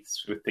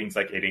piece with things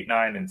like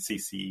 889 and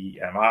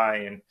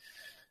CCMI, and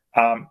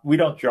we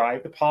don't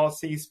drive the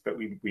policies, but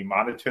we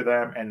monitor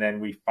them, and then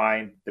we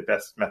find the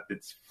best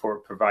methods for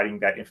providing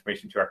that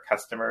information to our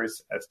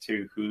customers as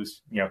to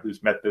who's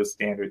met those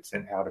standards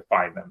and how to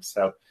find them.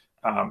 So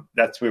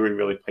that's where we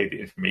really play the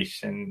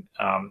information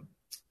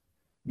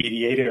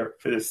mediator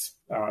for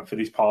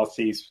these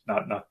policies,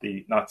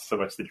 not so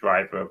much the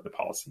driver of the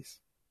policies.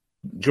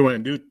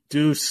 Joanne,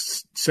 do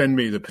send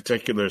me the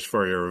particulars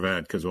for your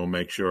event, because we'll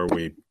make sure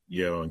we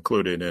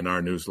include it in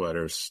our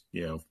newsletters,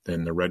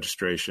 in the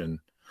registration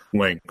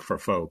link for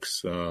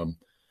folks,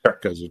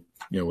 because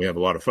we have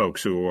a lot of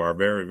folks who are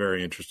very,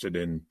 very interested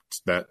in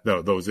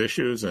those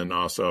issues, and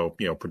also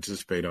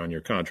participate on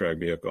your contract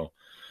vehicle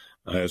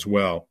as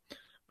well.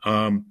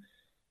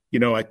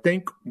 I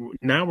think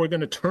now we're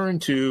going to turn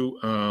to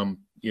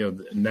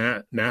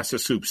NASA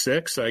SEWP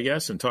 6, I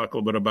guess, and talk a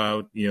little bit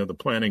about the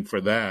planning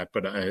for that.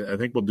 But I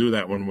think we'll do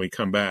that when we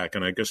come back.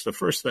 And I guess the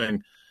first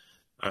thing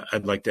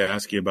I'd like to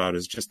ask you about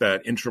is just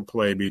that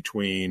interplay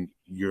between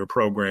your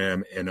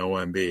program and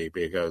OMB,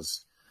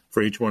 because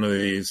for each one of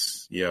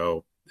these,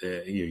 you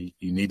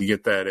need to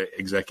get that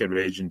executive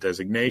agent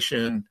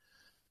designation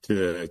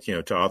to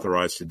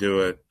authorize to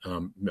do it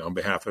on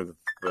behalf of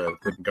the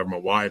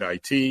government-wide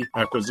IT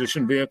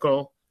acquisition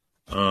vehicle.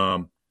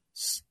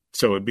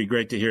 So it'd be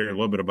great to hear a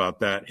little bit about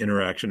that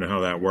interaction and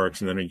how that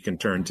works, and then you can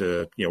turn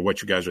to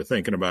what you guys are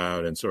thinking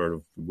about and sort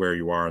of where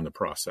you are in the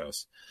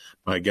process.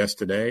 My guest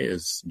today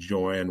is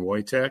Joanne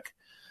Woytek.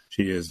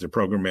 She is the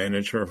program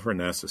manager for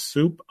NASA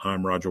SEWP.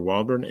 I'm Roger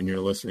Waldron, and you're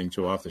listening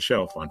to Off the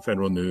Shelf on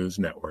Federal News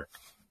Network.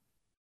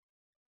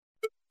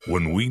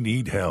 When we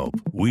need help,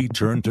 we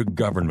turn to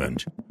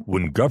government.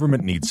 When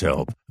government needs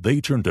help,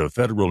 they turn to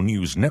Federal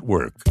News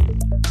Network.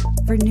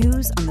 For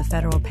news on the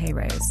federal pay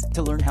raise.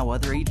 To learn how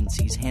other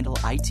agencies handle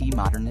IT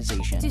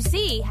modernization. To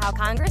see how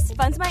Congress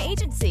funds my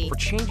agency. For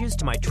changes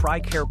to my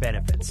TRICARE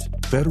benefits.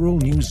 Federal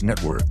News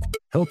Network,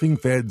 helping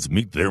feds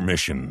meet their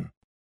mission.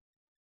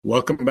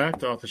 Welcome back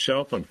to Off the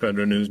Shelf on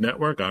Federal News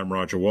Network. I'm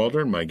Roger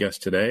Waldron. My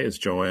guest today is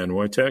Joanne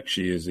Woytek.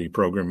 She is the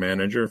program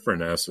manager for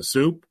NASA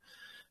SEWP.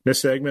 This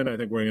segment, I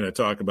think we're going to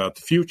talk about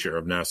the future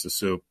of NASA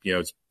SEWP.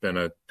 It's been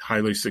a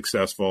highly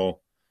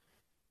successful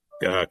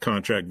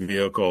contract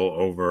vehicle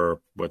over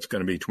what's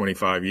going to be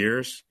 25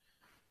 years.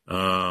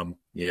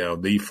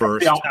 The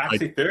first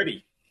actually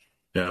 30.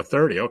 Yeah,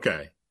 30.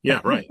 Okay.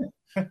 Yeah, right.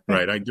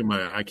 Right. I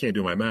can't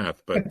do my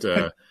math, but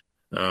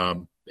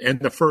and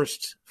the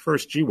first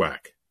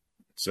GWAC.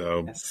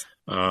 So yes.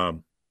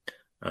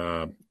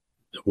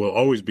 Will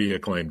always be a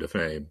claim to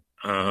fame.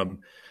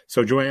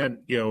 So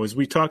Joanne, as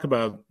we talk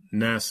about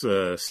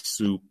NASA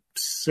SEWP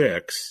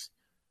 6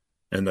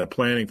 and the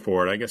planning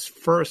for it, I guess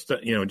first,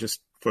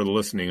 just for the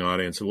listening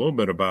audience, a little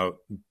bit about,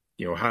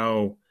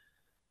 how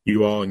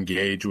you all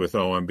engage with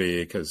OMB,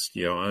 because,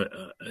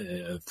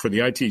 for the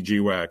IT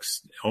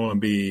GWACs,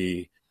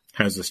 OMB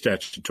has the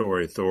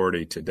statutory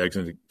authority to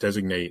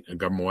designate a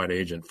government-wide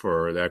agent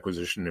for the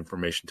acquisition of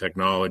information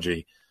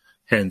technology.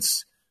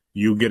 Hence,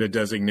 you get a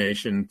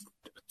designation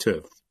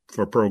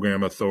for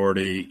program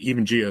authority.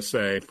 Even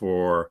GSA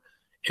for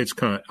its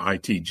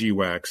IT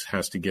GWACs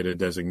has to get a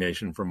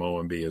designation from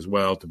OMB as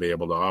well to be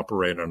able to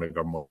operate on a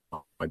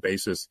government-wide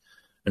basis.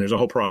 And there's a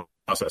whole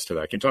process to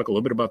that. Can you talk a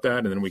little bit about that?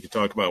 And then we can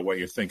talk about what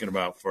you're thinking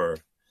about for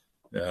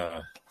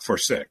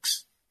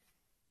 6.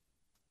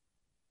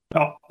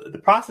 Well, the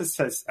process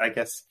has, I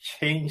guess,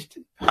 changed,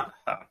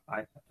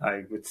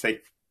 I would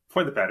say,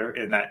 for the better,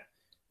 in that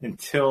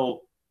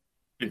until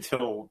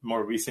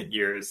more recent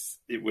years,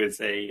 it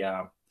was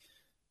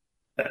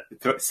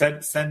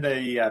send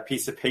a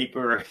piece of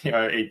paper,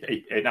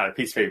 not a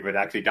piece of paper, but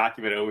actually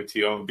document over to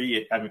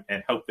OMB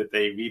and hope that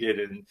they read it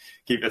and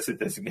give us a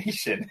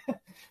designation.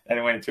 And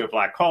it went into a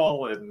black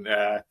hole, and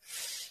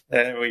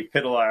we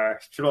fiddle our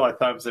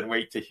thumbs and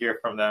wait to hear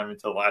from them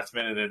until the last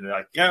minute, and they're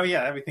like, "Oh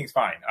yeah, everything's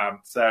fine."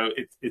 So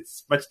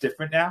it's much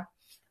different now,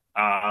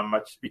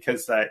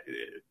 because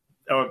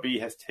OMB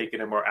has taken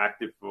a more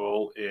active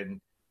role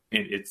in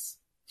its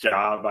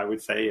job, I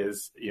would say,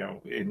 is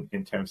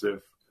in terms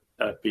of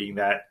being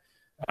that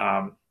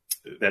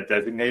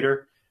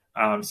designator.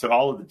 So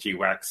all of the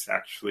GWACs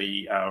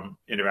actually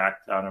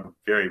interact on a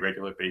very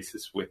regular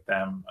basis with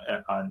them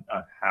on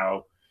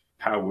how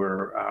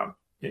we're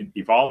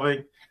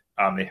evolving.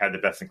 They had the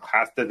best in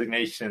class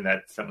designation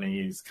that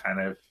certainly kind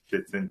of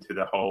fits into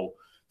the whole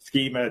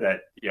schema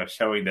that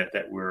showing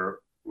that we're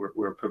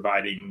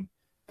providing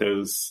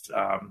those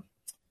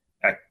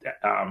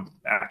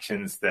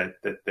actions that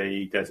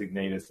they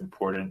designate as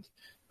important,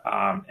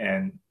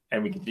 and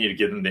we continue to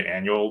give them their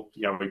annual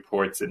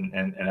reports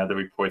and other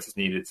reports as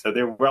needed. So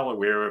they're well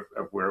aware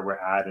of where we're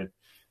at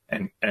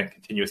and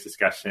continuous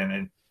discussion.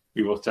 And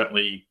we will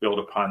certainly build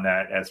upon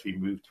that as we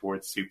move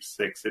towards SEWP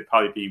 6. It'd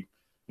probably be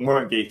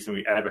more engaged than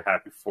we ever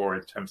had before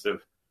in terms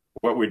of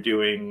what we're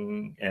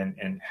doing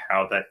and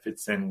how that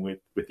fits in with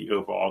the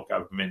overall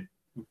government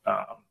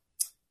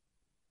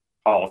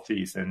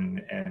policies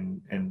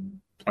and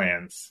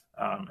plans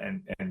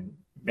and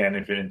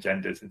management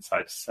agendas and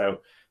such.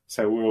 So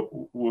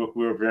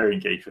we're very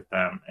engaged with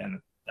them, and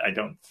I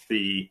don't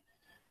see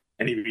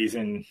any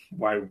reason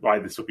why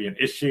this will be an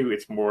issue.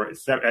 It's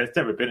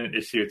never been an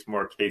issue. It's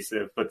more a case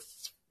of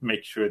let's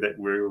make sure that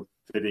we're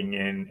fitting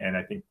in, and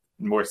I think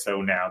more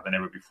so now than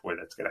ever before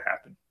that's going to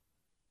happen.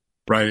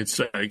 Right. It's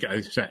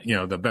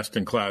the best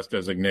in class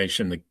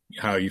designation,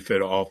 how you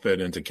all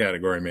fit into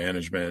category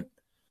management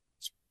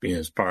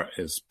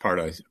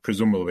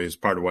presumably as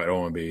part of what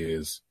OMB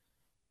is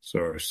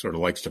sort of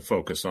likes to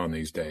focus on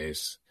these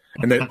days.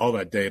 And then all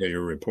that data you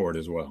report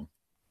as well.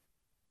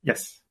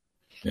 Yes.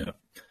 Yeah.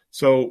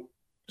 So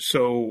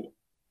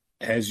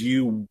as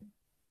you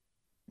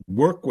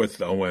work with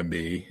the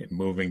OMB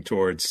moving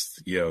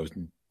towards,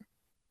 NASA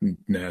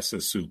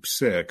SEWP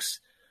 6,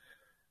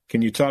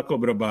 can you talk a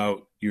little bit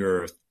about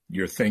your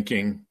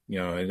thinking?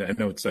 I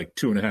know it's like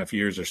 2.5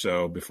 years or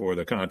so before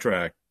the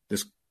contract,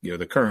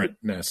 the current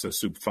NASA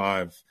SEWP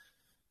 5,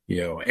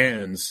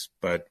 ends,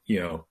 but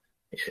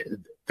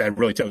that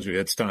really tells you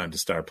it's time to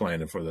start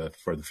planning for the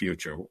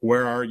future.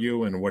 Where are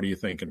you, and what are you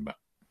thinking about?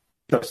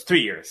 Those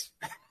 3 years.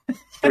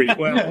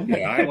 Well,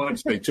 yeah, I want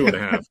to say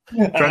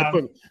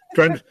 2.5.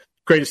 Trying to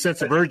create a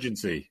sense of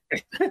urgency.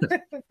 Well,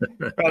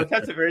 the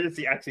sense of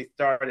urgency actually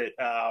started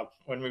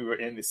when we were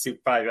in the SEWP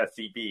 5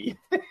 SEB.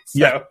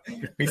 So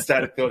we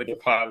started building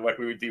upon what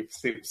we would do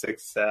for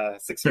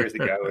SEWP 6 years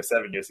ago or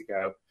 7 years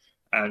ago.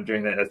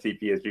 During the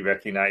SEP, as we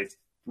recognized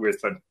where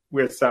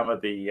some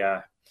of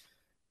the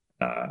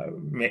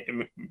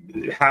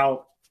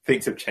how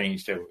things have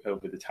changed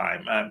over the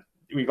time.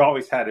 We've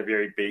always had a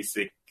very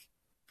basic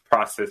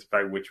process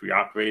by which we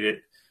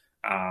operated,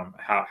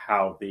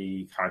 how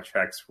the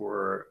contracts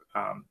were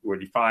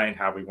defined,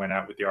 how we went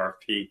out with the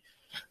RFP.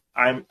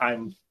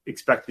 I'm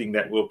expecting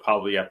that we'll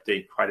probably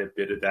update quite a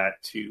bit of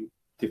that to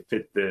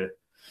fit the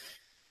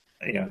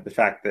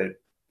fact that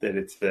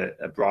it's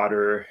a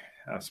broader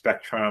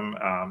spectrum.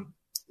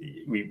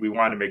 We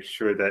want to make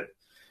sure that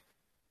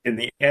in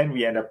the end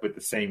we end up with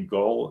the same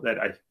goal that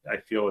I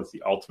feel is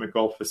the ultimate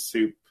goal for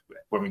SEWP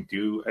when we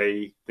do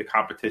the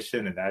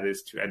competition, and that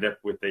is to end up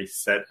with a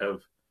set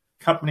of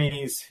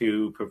companies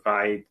who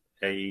provide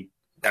a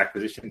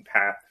acquisition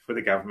path for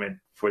the government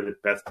for the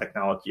best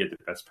technology at the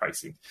best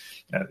pricing.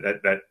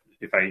 That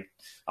if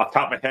off the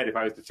top of my head, if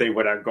I was to say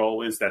what our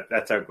goal is,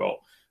 that's our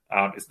goal.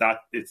 It's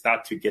not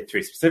to get to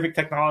a specific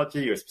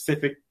technology or a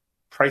specific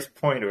price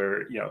point,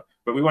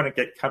 but we want to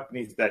get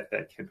companies that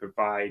can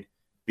provide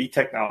the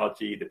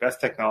technology, the best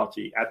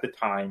technology at the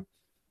time,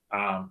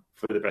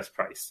 for the best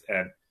price.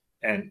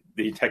 And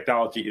the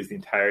technology is the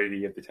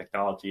entirety of the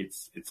technology.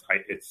 It's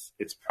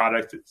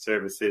products, it's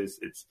services,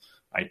 it's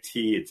IT,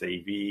 it's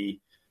AV,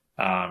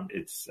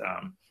 it's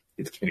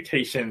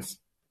communications,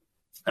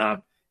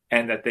 and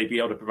that they be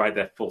able to provide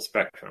that full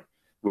spectrum.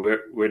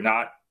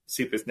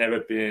 SEWP has never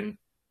been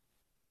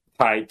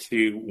tied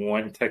to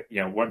one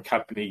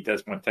company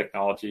does one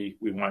technology.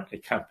 We want a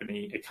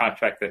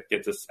contract that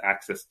gives us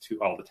access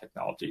to all the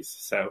technologies.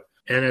 So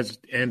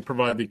and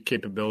provide the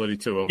capability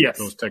to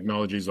those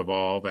technologies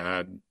evolve,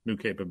 add new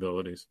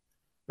capabilities.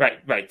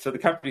 Right. So the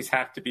companies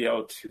have to be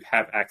able to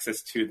have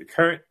access to the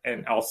current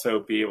and also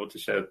be able to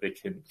show that they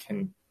can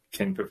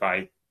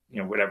provide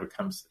whatever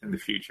comes in the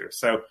future.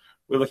 So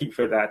we're looking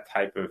for that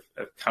type of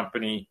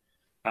company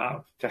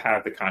to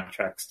have the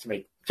contracts to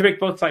make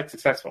both sides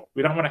successful.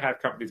 We don't want to have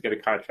companies get a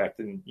contract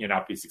and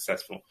not be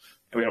successful,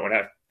 and we don't want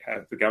to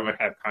have the government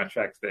have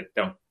contracts that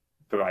don't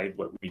provide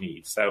what we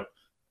need. So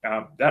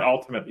that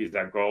ultimately is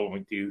our goal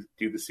when we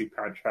do the SEWP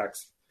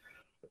contracts.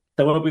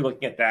 So we'll be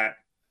looking at that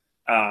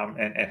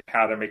and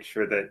how to make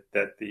sure that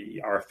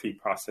the RFP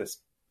process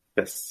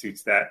best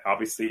suits that.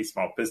 Obviously,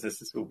 small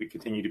businesses will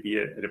continue to be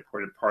an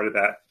important part of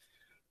that.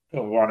 We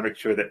want to make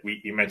sure that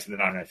you mentioned the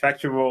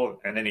non-manufacturing rule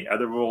and any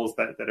other rules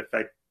that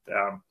affect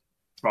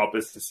small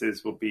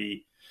businesses will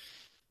need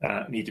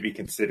to be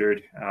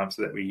considered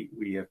so that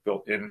we have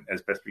built in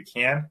as best we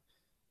can.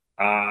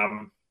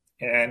 And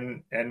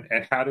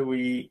how do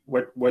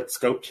what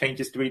scope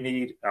changes do we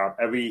need?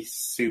 Every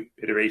SEWP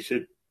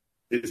iteration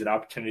is an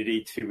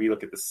opportunity to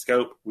relook at the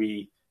scope.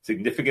 We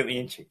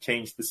significantly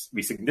changed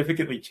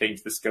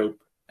the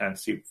scope on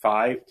SEWP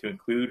 5 to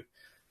include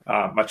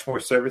much more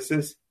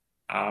services.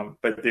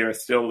 But there are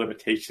still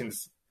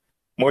limitations,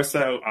 more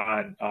so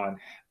on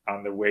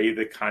the way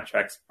the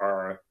contracts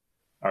are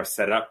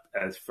set up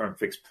as firm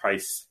fixed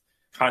price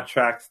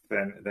contracts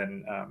and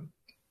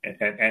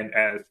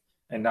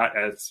not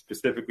as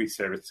specifically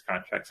service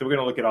contracts. So we're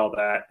going to look at all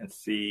that and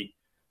see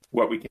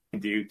what we can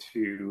do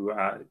to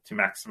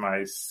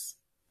maximize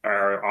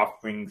our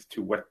offerings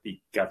to what the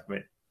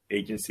government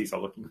agencies are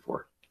looking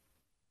for.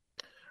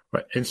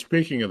 Right. And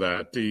speaking of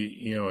that,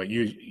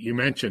 you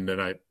mentioned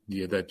that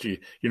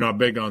you're not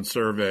big on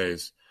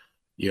surveys.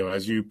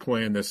 As you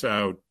plan this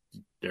out,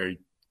 is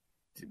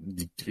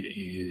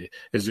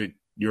it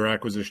your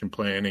acquisition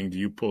planning? Do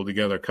you pull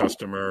together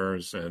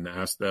customers and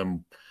ask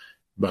them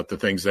about the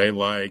things they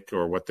like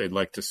or what they'd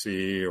like to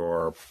see,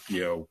 or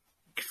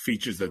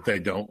features that they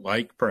don't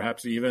like,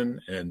 perhaps even,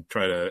 and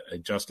try to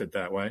adjust it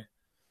that way?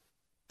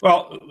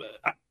 Well,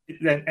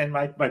 and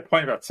my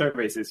point about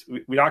surveys is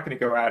we're not going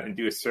to go out and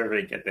do a survey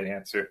and get that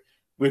answer.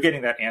 We're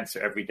getting that answer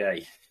every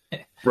day.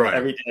 Right.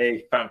 Every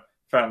day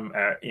from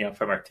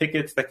our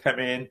tickets that come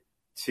in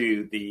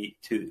to the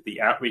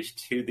outreach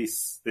to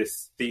these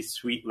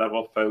suite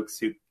level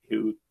folks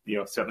who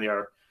certainly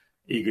are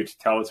eager to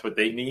tell us what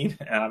they need,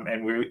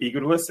 and we're eager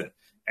to listen.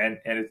 And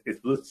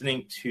it's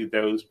listening to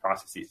those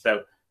processes.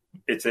 So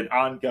it's an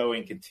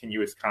ongoing,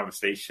 continuous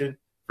conversation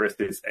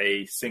versus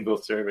a single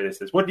survey that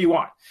says, "What do you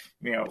want?"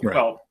 Right.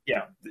 Well,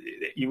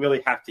 you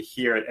really have to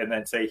hear it and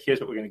then say, "Here's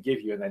what we're going to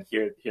give you," and then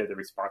hear the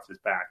responses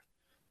back.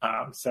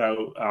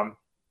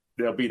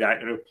 There'll be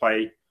that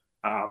interplay,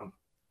 but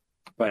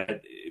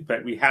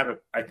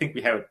I think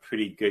we have a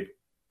pretty good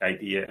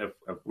idea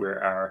of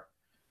where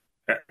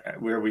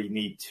we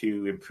need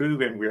to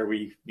improve and where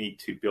we need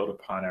to build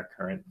upon our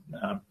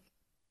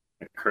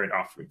current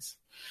offerings.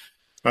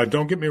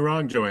 Don't get me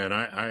wrong, Joanne.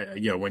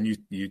 When you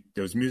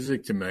there was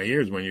music to my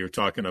ears when you were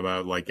talking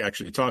about like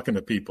actually talking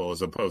to people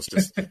as opposed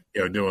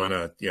to doing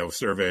a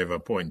survey of a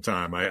point in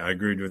time. I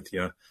agreed with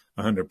you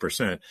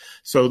 100%.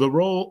 So the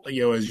role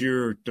as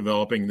you're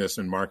developing this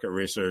in market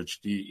research,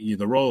 the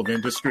role of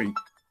industry in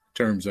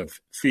terms of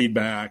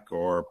feedback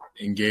or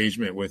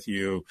engagement with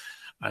you.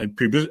 I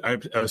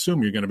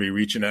assume you're going to be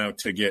reaching out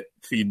to get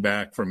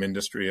feedback from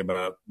industry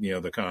about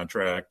the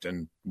contract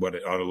and what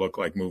it ought to look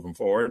like moving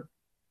forward.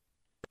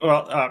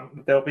 Well,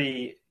 there'll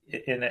be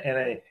in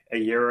a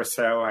year or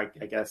so, I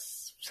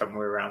guess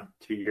somewhere around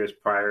 2 years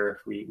prior,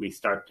 we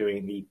start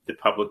doing the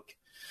public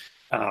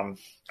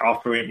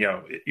offering.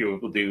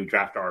 We'll do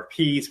draft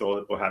RFPs.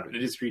 We'll have an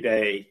industry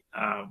day.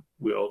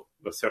 We'll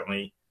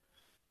certainly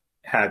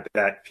have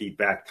that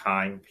feedback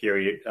time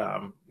period.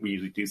 We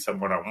usually do some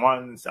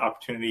one-on-ones,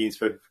 opportunities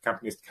for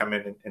companies to come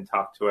in and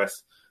talk to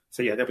us.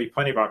 So there'll be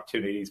plenty of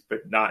opportunities,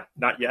 but not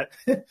yet.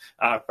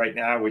 Right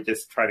now, we're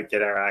just trying to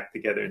get our act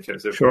together in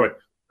terms of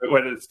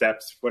what are the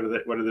steps, what are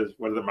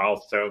the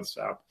milestones,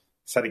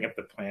 setting up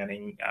the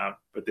planning.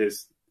 But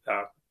there's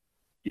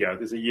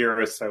a year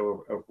or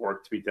so of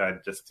work to be done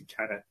just to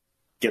kind of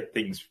get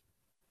things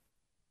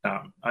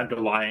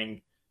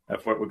underlying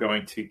of what we're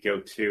going to go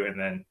to, and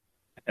then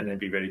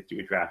be ready to do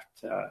a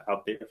draft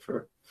out there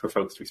for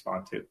folks to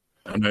respond to.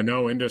 And I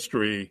know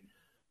industry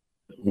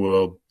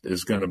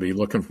is going to be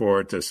looking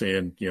forward to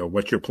seeing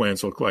what your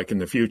plans look like in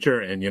the future.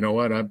 And you know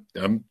what?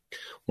 I'm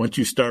once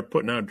you start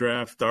putting out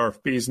draft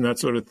RFPs and that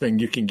sort of thing,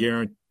 you can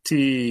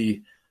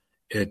guarantee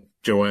it,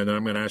 Joanne.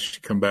 I'm going to ask you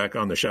to come back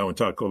on the show and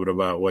talk a little bit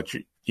about what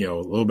a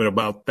little bit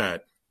about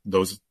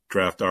those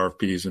draft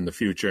RFPs in the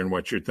future and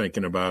what you're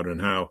thinking about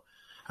and how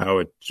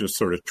it just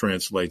sort of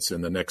translates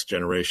in the next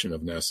generation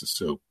of NASA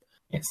SEWP.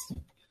 Yes.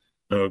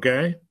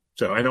 Okay.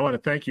 So I want to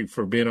thank you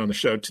for being on the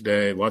show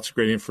today. Lots of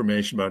great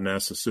information about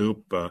NASA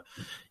SEWP.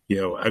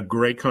 A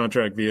great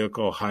contract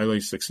vehicle,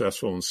 highly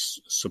successful in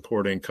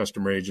supporting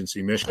customer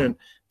agency mission,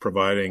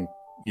 providing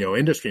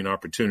industry an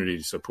opportunity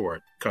to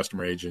support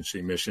customer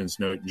agency missions.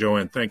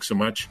 Joanne, thanks so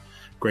much.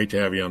 Great to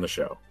have you on the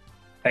show.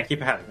 Thank you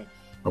for having me.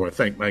 I want to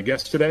thank my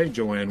guest today,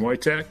 Joanne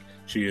Woytek.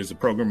 She is the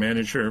program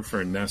manager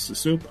for NASA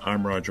SEWP.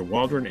 I'm Roger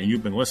Waldron, and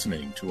you've been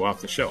listening to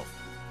Off the Shelf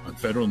on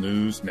Federal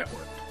News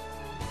Network.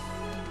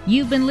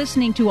 You've been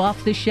listening to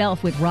Off the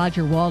Shelf with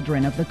Roger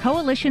Waldron of the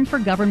Coalition for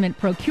Government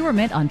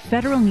Procurement on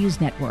Federal News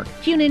Network.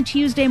 Tune in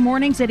Tuesday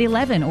mornings at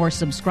 11 or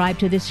subscribe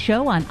to this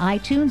show on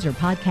iTunes or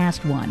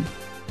Podcast One.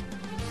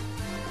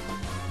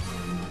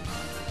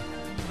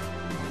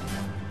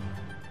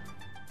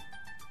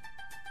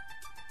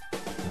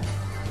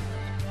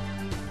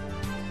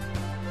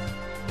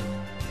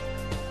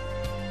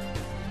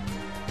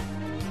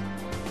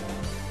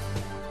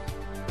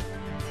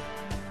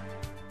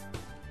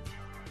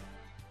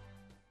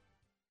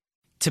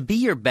 To be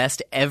your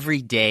best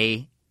every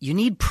day, you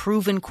need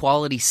proven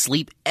quality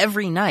sleep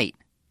every night.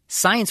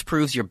 Science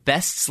proves your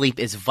best sleep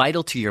is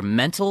vital to your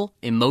mental,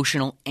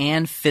 emotional,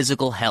 and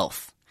physical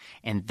health.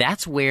 And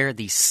that's where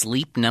the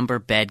Sleep Number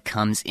bed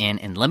comes in.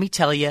 And let me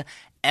tell you,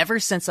 ever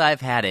since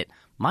I've had it,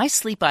 my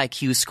sleep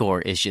IQ score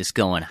is just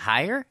going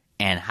higher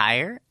and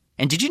higher.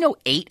 And did you know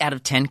 8 out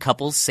of 10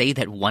 couples say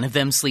that one of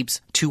them sleeps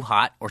too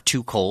hot or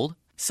too cold?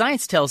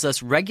 Science tells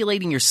us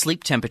regulating your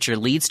sleep temperature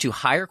leads to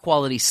higher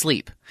quality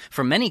sleep.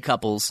 For many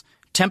couples,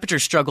 temperature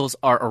struggles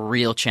are a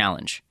real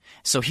challenge.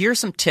 So here are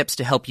some tips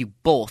to help you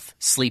both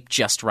sleep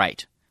just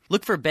right.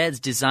 Look for beds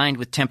designed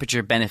with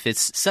temperature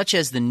benefits, such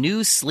as the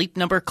new Sleep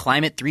Number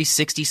Climate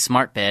 360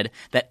 smart bed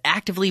that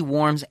actively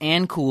warms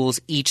and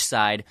cools each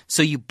side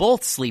so you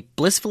both sleep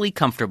blissfully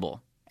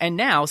comfortable. And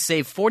now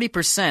save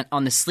 40%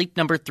 on the Sleep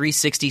Number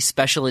 360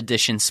 Special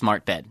Edition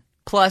smart bed,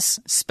 plus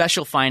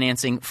special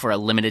financing for a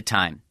limited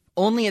time.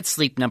 Only at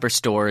Sleep Number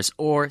stores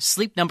or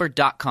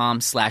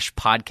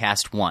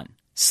sleepnumber.com/podcast1.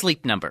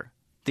 Sleep Number,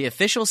 the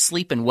official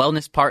sleep and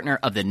wellness partner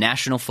of the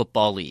National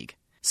Football League.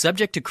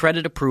 Subject to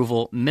credit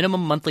approval,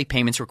 minimum monthly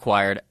payments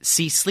required.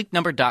 See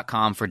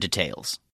sleepnumber.com for details.